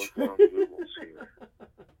 Yeah, we're both going on the Googles here.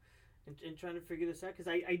 and trying to figure this out, because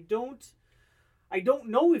I don't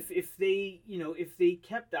know if they, if they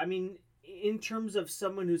kept, I mean, in terms of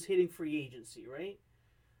someone who's hitting free agency, right?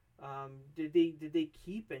 Did they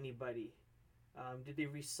keep anybody? Did they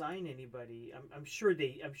re-sign anybody? I'm sure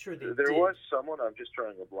they did. There was someone. I'm just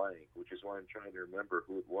drawing a blank, which is why I'm trying to remember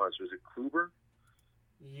who it was. Was it Kluber?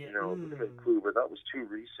 Yeah. No, it wasn't Kluber. That was too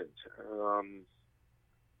recent.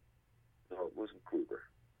 No, it wasn't Kluber.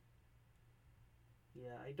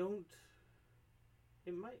 Yeah, I don't.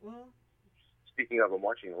 It might. Well. Speaking of, I'm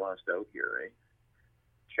watching The Last Out here, eh?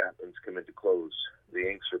 Chapman's coming to close. The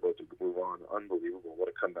Yanks are about to move on. Unbelievable. What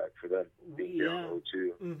a comeback for them. Being down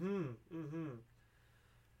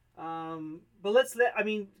 0-2. But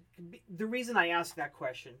the reason I ask that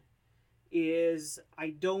question is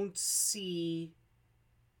I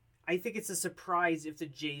think it's a surprise if the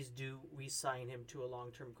Jays do re-sign him to a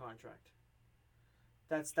long-term contract.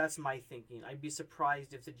 That's my thinking. I'd be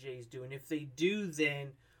surprised if the Jays do. And if they do,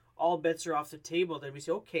 then all bets are off the table. Then we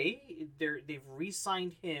say, okay, they've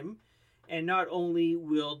re-signed him, and not only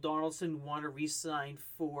will Donaldson want to re-sign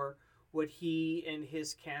for what he and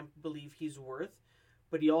his camp believe he's worth,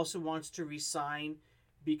 but he also wants to re-sign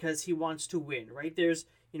because he wants to win, right? There's,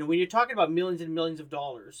 when you're talking about millions and millions of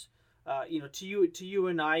dollars, to you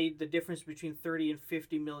and I, the difference between 30 and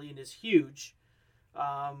 50 million is huge.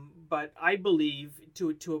 But I believe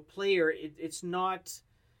to a player, it's not.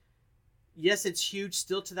 Yes, it's huge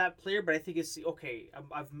still to that player, but I think it's okay.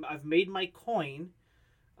 I've made my coin.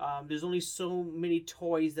 There's only so many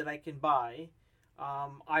toys that I can buy.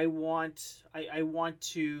 I want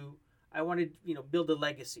to build a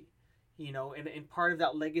legacy. And part of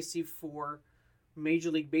that legacy for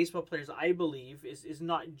Major League Baseball players, I believe, is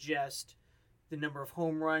not just the number of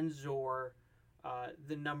home runs or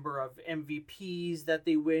the number of MVPs that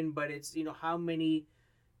they win, but it's, how many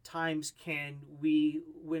times can we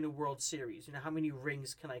win a World Series? How many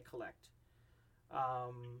rings can I collect?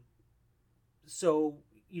 So,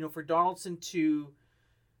 for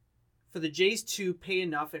for the Jays to pay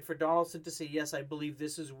enough and for Donaldson to say, yes, I believe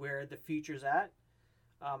this is where the future's at,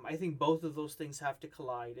 I think both of those things have to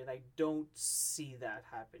collide, and I don't see that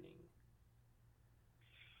happening.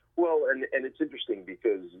 Well, and it's interesting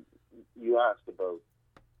because you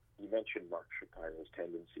mentioned Mark Shapiro's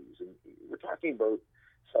tendencies, and we're talking about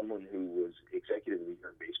someone who was executive of the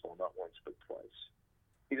year in baseball not once but twice.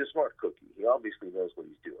 He's a smart cookie. He obviously knows what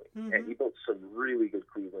he's doing. Mm-hmm. And he built some really good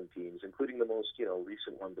Cleveland teams, including the most,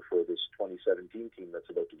 recent one before this 2017 team that's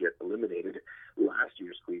about to get eliminated. Last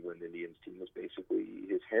year's Cleveland Indians team was basically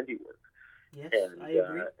his handiwork. Yes, I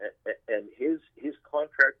agree. And his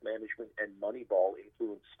contract management and Moneyball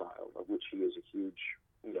influence style, of which he is a huge,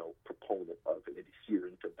 proponent of and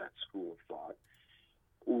adherent of that school of thought,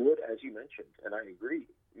 would, as you mentioned, and I agree,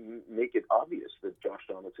 make it obvious that Josh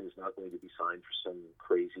Donaldson is not going to be signed for some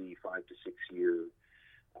crazy 5 to 6 year,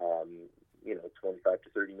 $25 to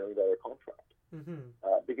 $30 million contract. Mm-hmm.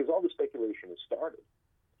 Because all the speculation has started.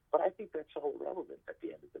 But I think that's all irrelevant at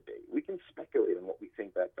the end of the day. We can speculate on what we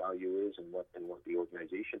think that value is and what the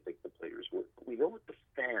organization thinks the players worth. But we know what the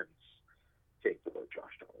fans think about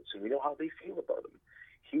Josh Donaldson. We know how they feel about him.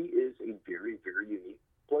 He is a very, very unique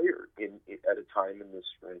player at a time in this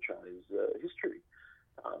franchise history.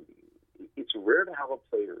 It's rare to have a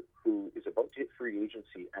player who is about to hit free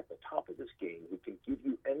agency at the top of his game, who can give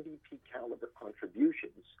you MVP caliber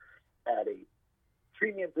contributions at a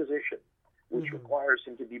premium position, which mm-hmm. requires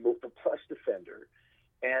him to be both a plus defender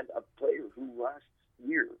and a player who last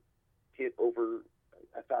year hit over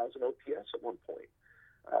 1,000 OPS at one point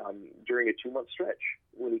during a 2-month stretch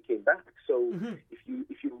when he came back. So mm-hmm. if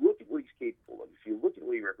you look at what he's capable of, if you look at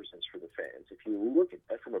what he represents for the fans, if you look at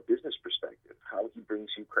that from a business perspective, how he brings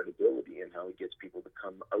you credibility and how he gets people to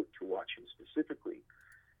come out to watch him specifically,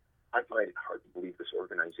 I find it hard to believe this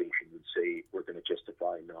organization would say we're going to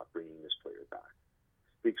justify not bringing this player back.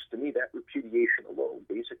 Because to me, that repudiation alone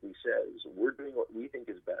basically says we're doing what we think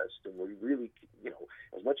is best, and we really,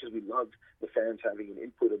 as much as we love the fans having an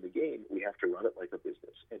input in the game, we have to run it like a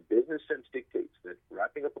business. And business sense dictates that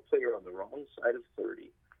wrapping up a player on the wrong side of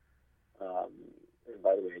 30, and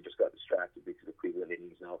by the way, I just got distracted because the Cleveland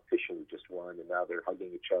Indians now officially just won, and now they're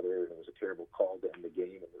hugging each other, and it was a terrible call to end the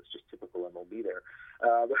game, and it was just typical MLB there.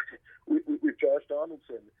 With Josh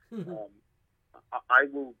Donaldson, mm-hmm. I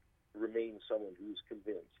will remain someone who's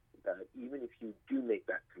convinced that even if you do make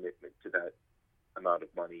that commitment to that amount of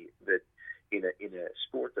money, that in a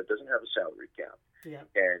sport that doesn't have a salary cap, yeah.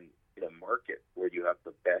 and in a market where you have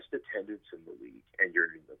the best attendance in the league and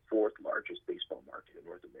you're in the 4th largest baseball market in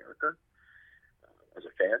North America, as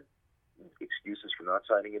a fan, excuses for not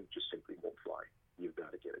signing him just simply won't fly. You've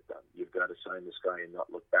got to get it done. You've got to sign this guy and not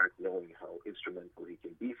look back, knowing how instrumental he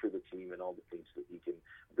can be for the team and all the things that he can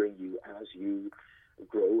bring you as you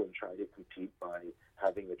grow and try to compete by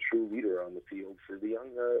having a true leader on the field for the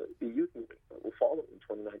youth movement that will follow in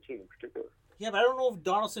 2019 in particular. Yeah, but I don't know if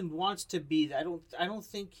Donaldson wants to be that. I don't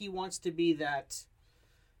think he wants to be that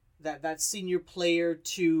senior player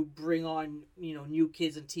to bring on new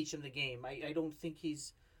kids and teach them the game. I don't think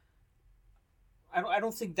he's. I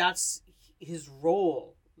don't think that's his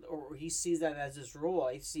role, or he sees that as his role.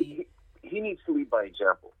 I see. He needs to lead by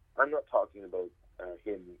example. I'm not talking about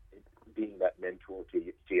him being that mentor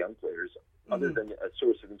to young players, mm-hmm. other than a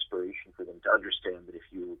source of inspiration for them to understand that if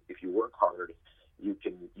you work hard, you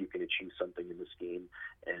can achieve something in this game,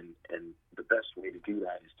 and the best way to do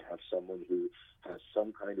that is to have someone who has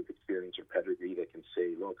some kind of experience or pedigree that can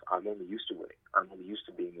say, look, I'm only used to winning. I'm only used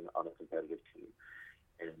to being on a competitive team.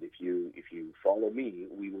 And if you follow me,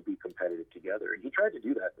 we will be competitive together. And he tried to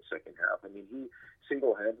do that in the second half. I mean, he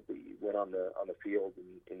single-handedly went on the field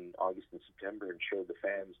in August and September and showed the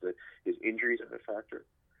fans that his injuries are a factor,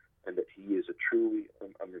 and that he is a truly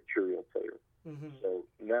a mercurial player. Mm-hmm. So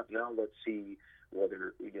now let's see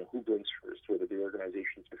whether who blinks first, whether the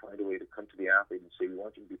organizations can find a way to come to the athlete and say we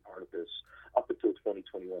want you to be part of this up until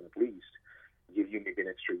 2021 at least. Give you maybe an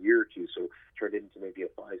extra year or two, so turn it into maybe a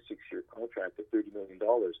 5-6 year contract at $30 million.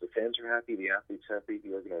 The fans are happy, the athlete's happy,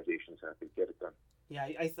 the organization's happy. Get it done. Yeah,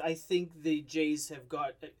 I think the Jays have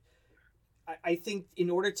got. I think in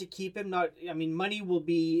order to keep him, money will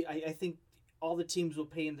be. I think all the teams will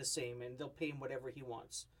pay him the same, and they'll pay him whatever he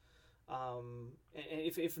wants,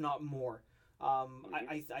 if not more.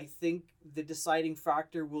 I think the deciding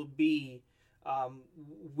factor will be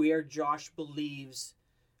where Josh believes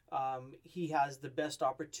he has the best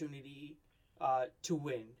opportunity to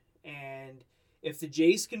win. And if the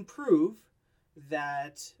Jays can prove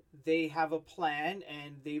that they have a plan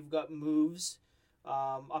and they've got moves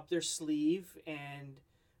up their sleeve, and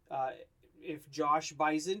if Josh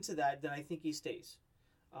buys into that, then I think he stays.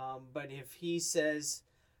 But if he says,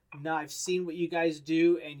 "No, I've seen what you guys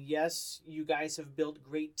do, and yes, you guys have built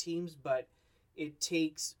great teams, but it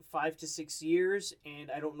takes 5 to 6 years,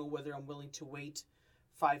 and I don't know whether I'm willing to wait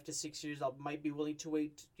 5 to 6 years. I might be willing to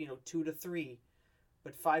wait, 2 to 3,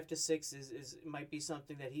 but 5 to 6 is might be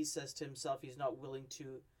something that he says to himself he's not willing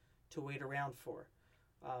to wait around for."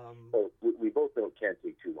 Well, we both know it can't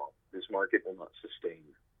take too long. This market will not sustain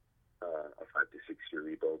a 5 to 6 year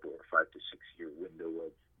rebuild or a 5 to 6 year window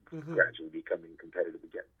of gradually becoming competitive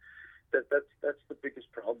again. That's the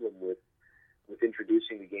biggest problem with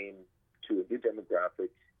introducing the game to a new demographic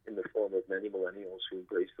in the form of many millennials who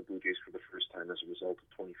embraced the Blue Jays for the first time as a result of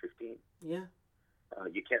 2015. Yeah.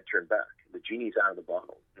 You can't turn back. The genie's out of the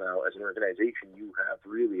bottle. Now, as an organization, you have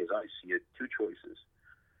really, as I see it, two choices.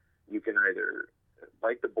 You can either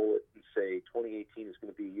bite the bullet and say 2018 is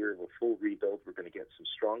going to be a year of a full rebuild. We're going to get some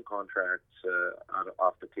strong contracts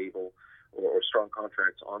off the table, or strong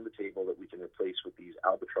contracts on the table that we can replace with these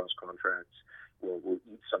albatross contracts. We'll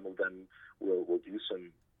eat some of them. We'll do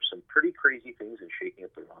some pretty crazy things in shaking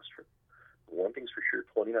up the roster. One thing's for sure,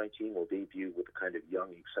 2019 will debut with the kind of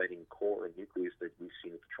young, exciting core and nucleus that we've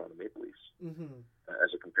seen at the Toronto Maple Leafs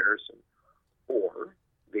as a comparison. Or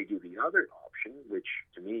they do the other option, which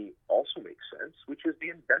to me also makes sense, which is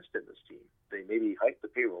they invest in this team. They maybe hike the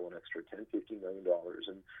payroll an extra $10, $15 million.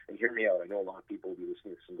 And hear me out, I know a lot of people will be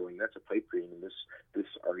listening to this and going, that's a pipe dream, and this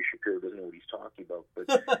Ari Shapiro doesn't know what he's talking about.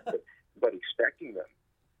 But expecting them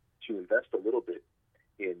to invest a little bit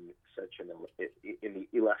in the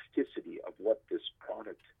elasticity of what this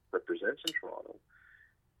product represents in Toronto,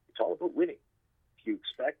 it's all about winning. If you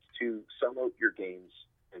expect to sell out your games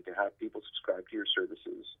and to have people subscribe to your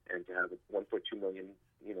services and to have 1.2 million,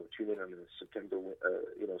 tune in on a September,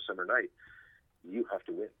 summer night, you have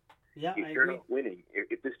to win. Yeah, if you're not winning,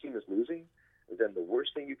 if this team is losing, then the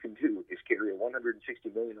worst thing you can do is carry a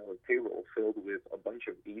 $160 million payroll filled with a bunch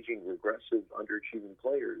of aging, regressive, underachieving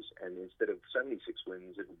players, and instead of 76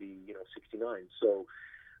 wins, it would be 69. So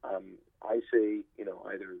I say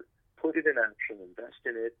either put it in action, invest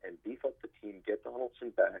in it, and beef up the team, get Donaldson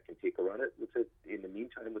back, and take a run at with it. In the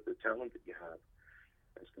meantime, with the talent that you have,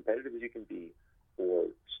 as competitive as you can be, or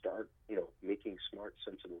start making smart,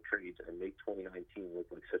 sensible trades and make 2019 look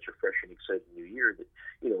like such a fresh and exciting new year that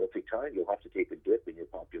it'll take time. You'll have to take a dip in your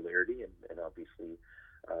popularity and obviously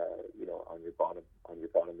on your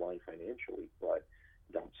bottom line financially, but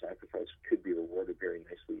that sacrifice could be rewarded very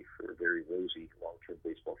nicely for a very rosy long-term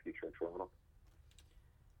baseball future in Toronto.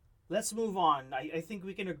 Let's move on. I think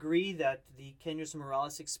we can agree that the Kendrys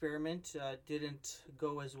Morales experiment didn't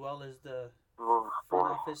go as well as the front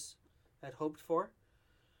office had hoped for.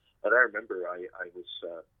 But I remember I was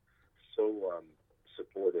so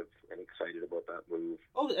supportive and excited about that move.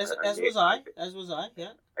 Oh, as was I.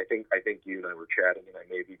 Yeah. I think you and I were chatting, and I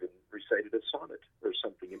may have even recited a sonnet or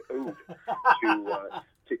something, an ode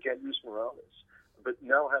to Kendrys Morales. But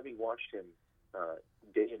now, having watched him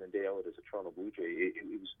day in and day out as a Toronto Blue Jay,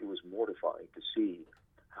 it was mortifying to see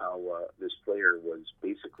how this player was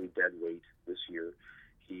basically dead weight this year.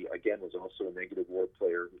 He, again, was also a negative WAR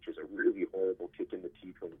player, which is a really horrible kick in the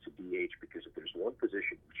teeth when it's a DH, because if there's one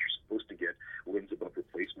position which you're supposed to get wins above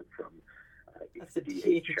replacement from, it's the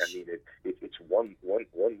DH. I mean, it's one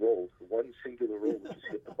role, one singular role, which is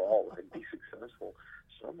hit the ball and be successful.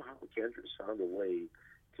 Somehow Kendrys found a way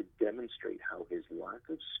to demonstrate how his lack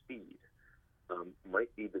of speed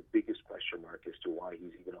might be the biggest question mark as to why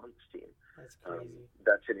he's even on this team. That's crazy.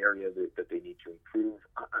 That's an area that they need to improve.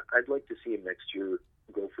 I'd like to see him next year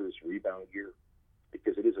go for his rebound year,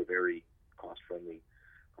 because it is a very cost-friendly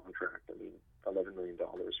contract. I mean, $11 million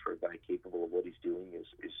for a guy capable of what he's doing is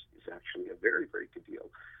actually a very, very good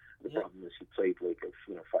deal. The problem is he played like a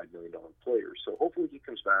 $5 million player. So hopefully he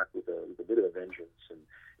comes back with a bit of a vengeance and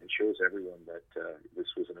shows everyone that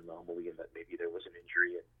this was an anomaly and that maybe there was an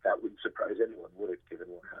injury. And that wouldn't surprise anyone, would it,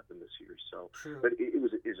 given what happened this year? So, true. But it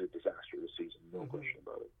was a disaster this season, no question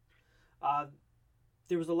about it.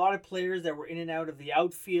 There was a lot of players that were in and out of the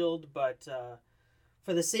outfield, but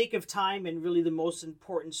for the sake of time and really the most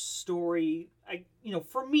important story,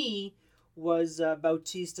 for me, was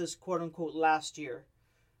Bautista's quote unquote last year.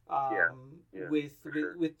 With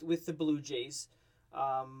the Blue Jays.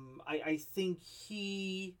 I think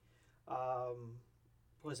he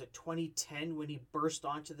was it 2010 when he burst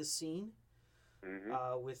onto the scene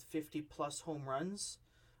with 50 plus home runs,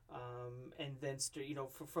 and then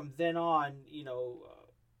from then on,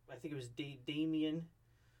 I think it was Damien.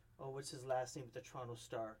 Oh, what's his last name with the Toronto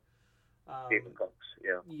Star? David Cox,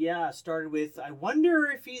 yeah. Yeah, started with, I wonder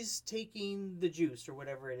if he's taking the juice or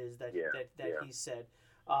whatever it is that he said.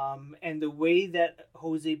 And the way that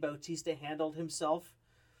Jose Bautista handled himself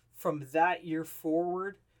from that year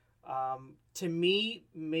forward, to me,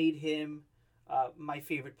 made him my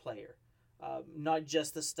favorite player. Not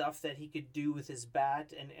just the stuff that he could do with his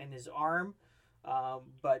bat and his arm,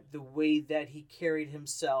 but the way that he carried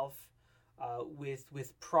himself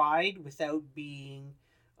with pride without being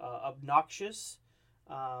obnoxious,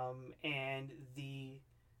 and the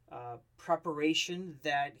preparation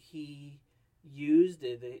that he used,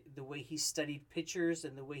 the way he studied pitchers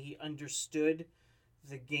and the way he understood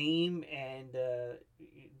the game, and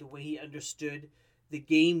the way he understood the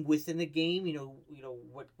game within the game.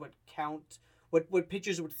 What count, what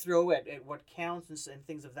pitchers would throw at what counts and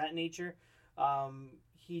things of that nature.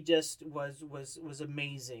 He just was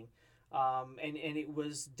amazing. And it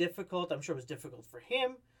was difficult. I'm sure it was difficult for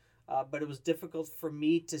him, but it was difficult for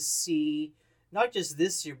me to see, not just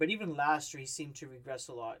this year, but even last year, he seemed to regress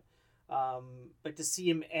a lot. But to see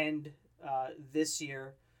him end this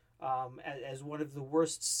year as one of the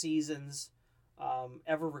worst seasons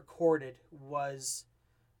ever recorded was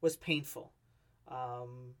painful.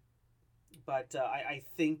 But I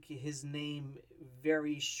think his name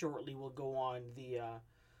very shortly will go on the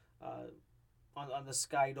on the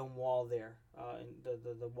Sky Dome wall there, and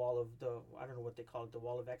the wall of I don't know what they call it, the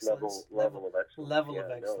wall of excellence. Level of excellence. Level of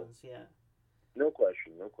excellence, yeah. No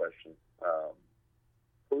question.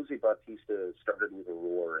 Jose Bautista started with a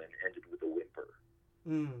roar and ended with a whimper.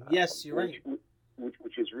 Yes, you're right.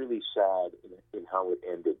 Which is really sad in how it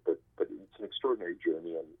ended, but it's an extraordinary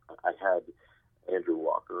journey. And I had Andrew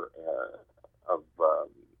Walker of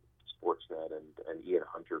Sportsnet and Ian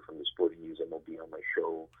Hunter from the Sporting News MLB on my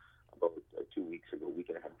show about 2 weeks ago, a week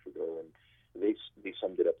and a half ago, and they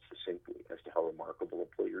summed it up succinctly as to how remarkable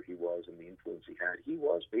a player he was and the influence he had. He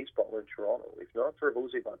was baseball in Toronto. If not for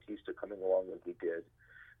Jose Bautista coming along when he did,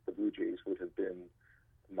 the Blue Jays would have been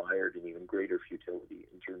mired in even greater futility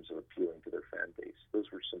in terms of appealing to their fan base. Those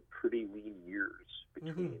were some pretty lean years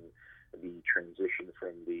between the transition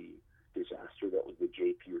from the disaster that was the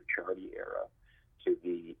J.P. Ricciardi era to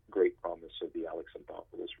the great promise of the Alex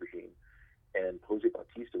Anthopoulos regime. And Jose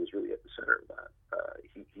Bautista was really at the center of that.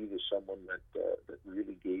 He was someone that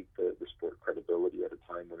really gave the sport credibility at a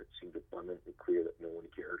time when it seemed abundantly clear that no one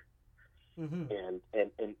cared.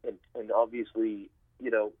 And obviously,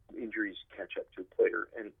 injuries catch up to a player.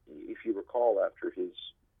 And if you recall, after his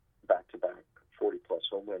back-to-back 40-plus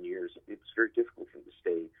home run years, it's very difficult for him to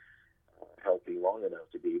stay healthy long enough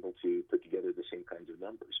to be able to put together the same kinds of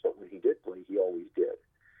numbers. But when he did play, he always did.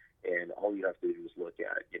 And all you have to do is look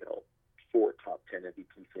at, 4 top 10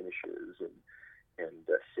 MVP finishes and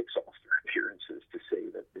 6 All-Star appearances to say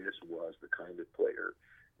that this was the kind of player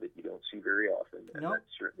that you don't see very often, and that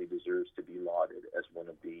certainly deserves to be lauded as one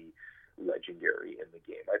of the legendary in the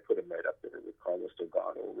game. I put him right up there with Carlos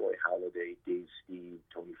Delgado, Roy Halladay, Dave Steve,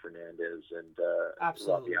 Tony Fernandez, and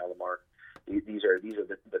Robbie Alomar. These are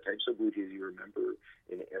the types of Blue Jays you remember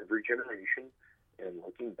in every generation, and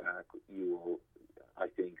looking back, you will, I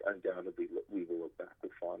think, undoubtedly, we will look back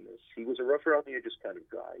with fondness. He was a rough around the edges kind of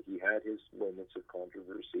guy. He had his moments of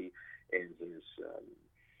controversy and his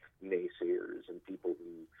naysayers and people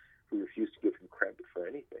who refused to give him credit for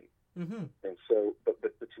anything. And so, but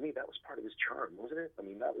to me, that was part of his charm, wasn't it? I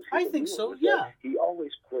mean, that was. I think so. Yeah. He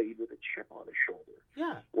always played with a chip on his shoulder.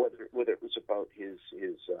 Yeah. Whether it was about his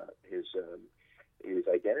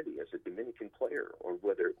identity as a Dominican player, or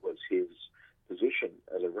whether it was his position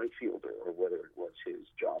as a right fielder, or whether it was his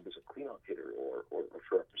job as a cleanup hitter, or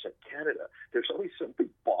to represent Canada, there's always something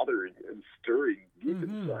bothering and stirring deep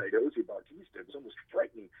inside Jose Bautista. It was almost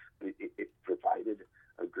frightening. It provided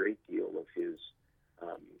a great deal of his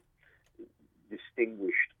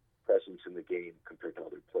distinguished presence in the game compared to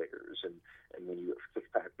other players. And when you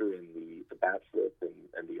factor in the bat flip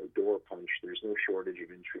and the Odor punch, there's no shortage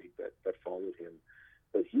of intrigue that followed him.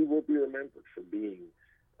 But he will be remembered for being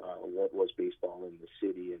what was baseball in the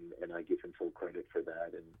city, and I give him full credit for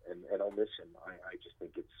that. And I'll miss him. I just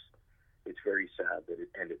think it's very sad that it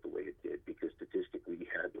ended the way it did, because statistically he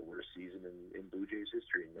had the worst season in Blue Jays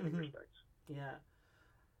history in many respects. Yeah.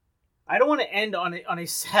 I don't want to end on a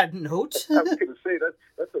sad note. I was going to say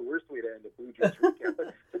that's the worst way to end a Blue Jays recap,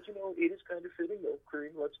 but it is kind of fitting, though,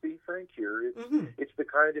 Kareem. Let's be frank here. It's the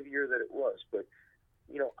kind of year that it was, but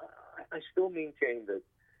I still maintain that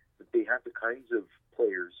they have the kinds of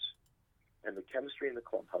players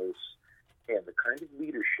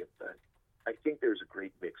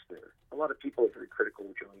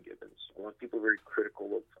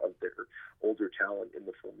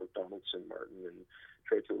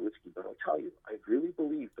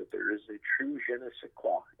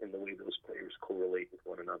compete with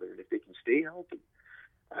one another. And if they can stay healthy,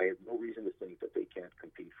 I have no reason to think that they can't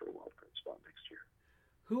compete for a wild card spot next year.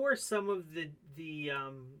 Who are some of the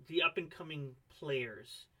up and coming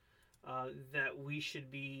players that we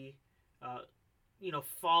should be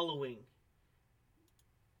following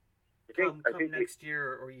come next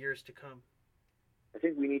year or years to come? I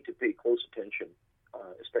think we need to pay close attention,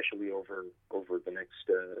 especially over the next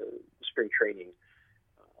spring training,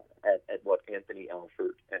 at what Anthony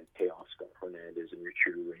Alford and Teoscar Hernandez and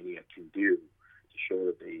Richard Urania can do to show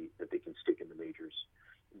that they can stick in the majors.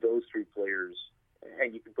 Those three players,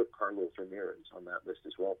 and you can put Carlos Ramirez on that list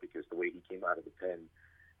as well, because the way he came out of the pen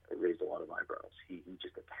raised a lot of eyebrows. He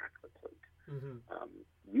just attacked the plate. Mm-hmm.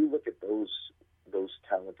 You look at those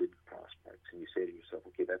talented prospects and you say to yourself,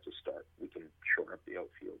 okay, that's a start. We can shore up the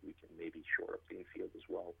outfield. We can maybe shore up the infield as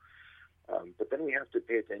well. But then we have to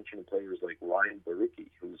pay attention to players like Ryan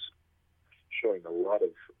Barucki, who's showing a lot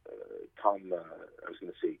of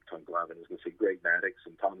Greg Maddux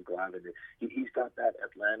and Tom Glavine. He's got that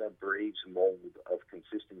Atlanta Braves mold of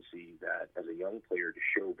consistency that, as a young player, to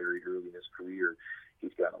show very early in his career,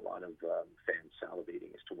 he's got a lot of fans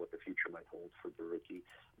salivating as to what the future might hold for Barucki.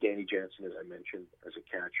 Danny Jansen, as I mentioned, as a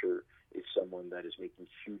catcher, is someone that is making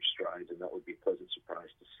huge strides, and that would be a pleasant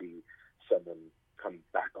surprise to see someone come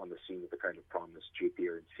back on the scene with the kind of promise JP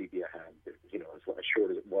Arancibia had. As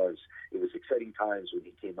short as it was exciting times when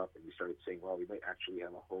he came up and we started saying, well, we might actually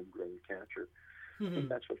have a homegrown catcher. Mm-hmm. And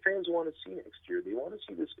that's what fans want to see next year. They want to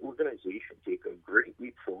see this organization take a great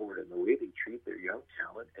leap forward in the way they treat their young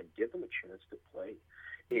talent and give them a chance to play.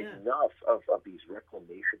 Yeah. Enough of these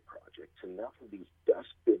reclamation projects, enough of these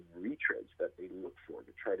dustbin retreads that they look for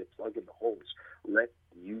to try to plug in the holes. Let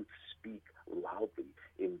youth speak loudly.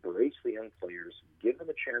 Embrace the young players. Give them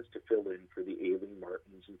a chance to fill in for the Ailing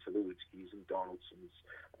Martins and Tulowitzkis and Donaldsons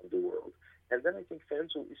of the world. And then I think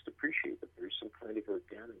fans will at least appreciate that there's some kind of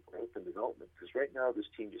organic growth and development. Because right now this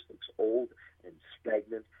team just looks old and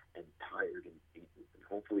stagnant and tired and beaten. And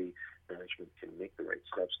hopefully management can make the right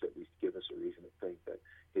steps to at least give us a reason to think that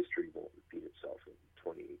history won't repeat itself in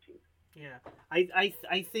 2018. Yeah,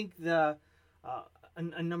 I think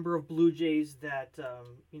a number of Blue Jays that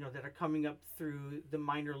that are coming up through the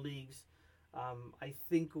minor leagues. I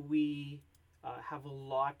think we have a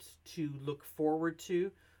lot to look forward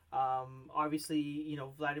to. Obviously,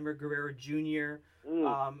 Vladimir Guerrero Jr.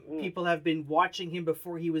 People have been watching him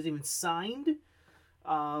before he was even signed.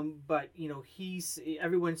 But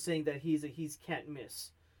everyone's saying that he's can't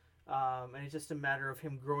miss. And it's just a matter of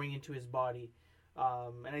him growing into his body.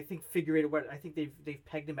 And I think I think they've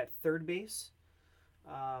pegged him at third base.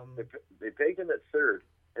 They pegged him at third,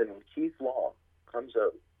 and when Keith Law comes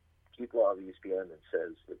out, Keith Law of ESPN, and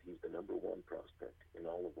says that he's the number one prospect in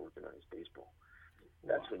all of organized baseball,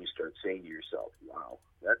 that's when you start saying to yourself, wow,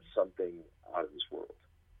 that's something out of this world.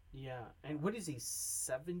 Yeah, and what is he,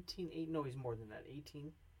 17? 8? No, he's more than that,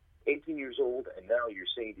 18? 18 years old, and now you're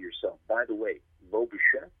saying to yourself, by the way, Bo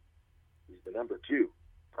Bichette is the number 2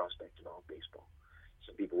 prospect in all of baseball.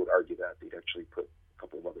 Some people would argue that they'd actually put a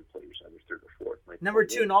couple of other players either third or fourth. Number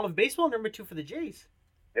 2 in all of baseball, number 2 for the Jays?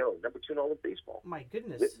 No, number 2 in all of baseball. My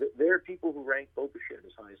goodness. There are people who rank Bo Bichette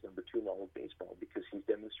as high as number 2 in all of baseball because he's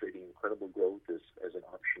demonstrating incredible growth as an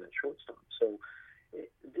option at shortstop. So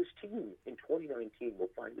this team in 2019 will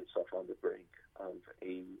find itself on the brink of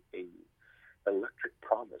a electric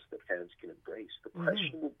promise that fans can embrace. The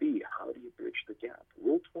question will be, how do you bridge the gap?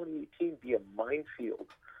 Will 2018 be a minefield,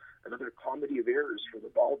 another comedy of errors for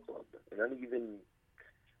the ball club, an uneven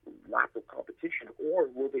lack of competition, or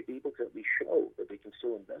will they be able to at least show that they can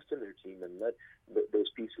still invest in their team and let those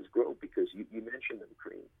pieces grow? Because you mentioned them,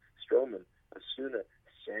 Kareem, Stroman, Osuna,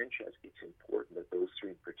 Sanchez. It's important that those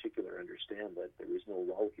three in particular understand that there is no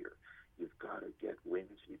lull here. You've got to get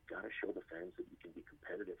wins. You've got to show the fans that you can be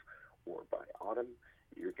competitive, or by autumn,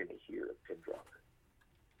 you're going to hear a pin drop.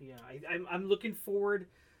 Yeah, I'm looking forward.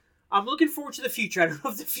 I'm looking forward to the future. I don't know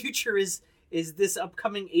if the future is this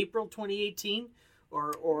upcoming April 2018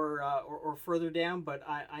 or further down, but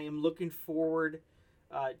I am looking forward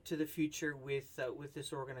to the future with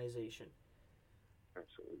this organization.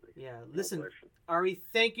 Absolutely. Yeah. No Listen, question. Ari,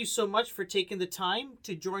 thank you so much for taking the time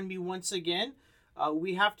to join me once again.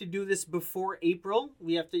 We have to do this before April.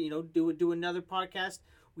 We have to, do another podcast.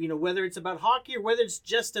 Whether it's about hockey or whether it's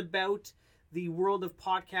just about the world of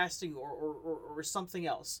podcasting or something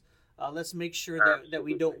else. Let's make sure that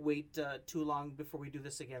we don't wait too long before we do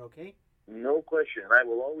this again. Okay. No question. And I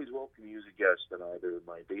will always welcome you as a guest on either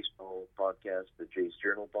my baseball podcast, the Jays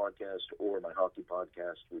Journal podcast, or my hockey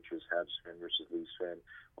podcast, which is Habs Fan versus Leafs Fan.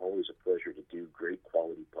 Always a pleasure to do great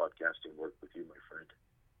quality podcasting work with you, my friend.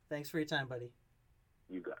 Thanks for your time, buddy.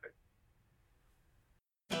 You got it.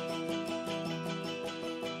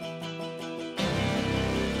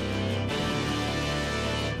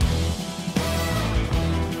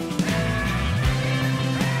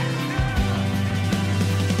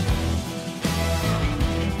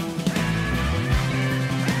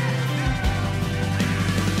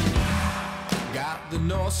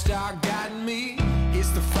 North Star guiding me. It's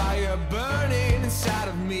the fire burning inside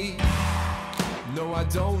of me. No, I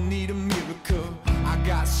don't need a miracle. I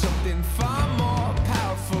got something far more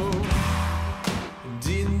powerful. And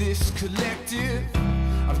in this collective,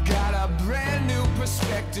 I've got a brand new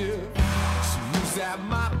perspective. Some news that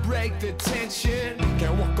might break the tension.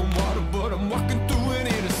 Can't walk on water, but I'm walking through an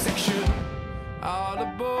intersection. All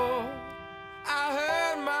aboard, I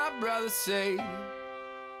heard my brother say.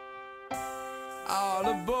 All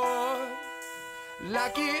aboard,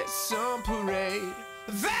 like it's some parade.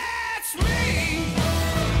 That's me.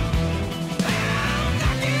 I'm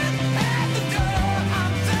knocking at the door.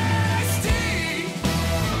 I'm thirsty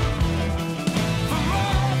for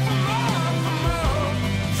more, for more, for more.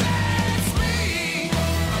 That's me.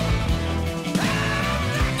 I'm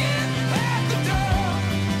knocking at the door.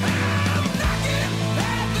 I'm knocking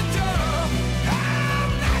at the door.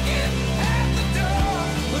 I'm knocking at the door.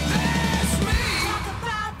 That's me. Talk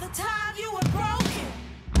about the time you were broken.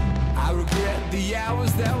 I regret the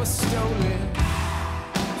hours that were stolen.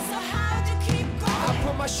 So how'd you keep I going?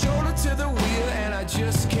 put my shoulder to the wheel and I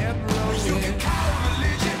just kept rolling. You can call it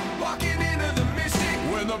religion, walking into the mystic.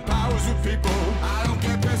 When the power's with people, I don't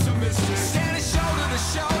get pessimistic. Standing shoulder to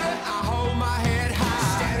shoulder, I hold my head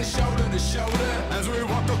high. Standing shoulder to shoulder as we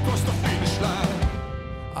walk across the finish line.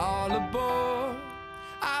 All aboard,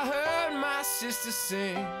 I heard my sister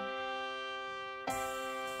sing.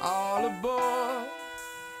 All aboard,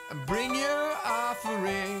 and bring your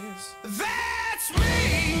offerings. That's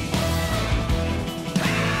me.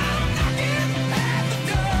 I'm knocking at the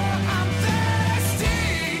door. I'm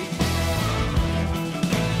thirsty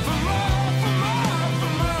for more, for more,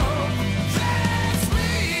 for more. That's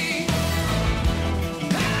me.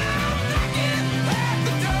 I'm knocking at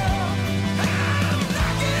the door. I'm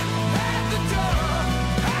knocking at the door.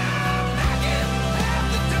 I'm knocking at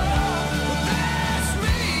the door. That's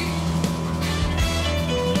me.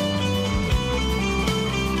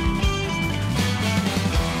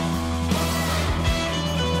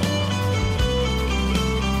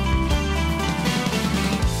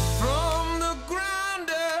 From the ground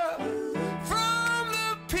up, from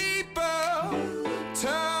the people,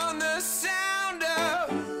 turn the sound up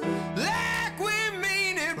like we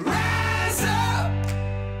mean it. Rise up,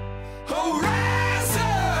 oh rise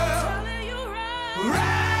up, Telling you right.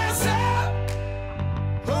 rise up,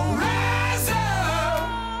 oh rise up,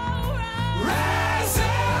 rise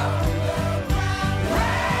up,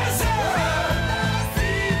 rise up,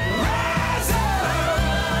 rise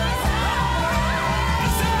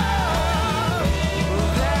up.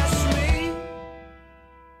 That's me.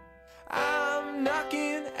 I'm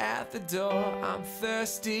knocking at the door. I'm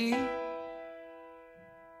thirsty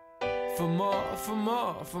for more, for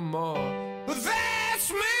more, for more.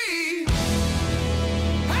 That's me.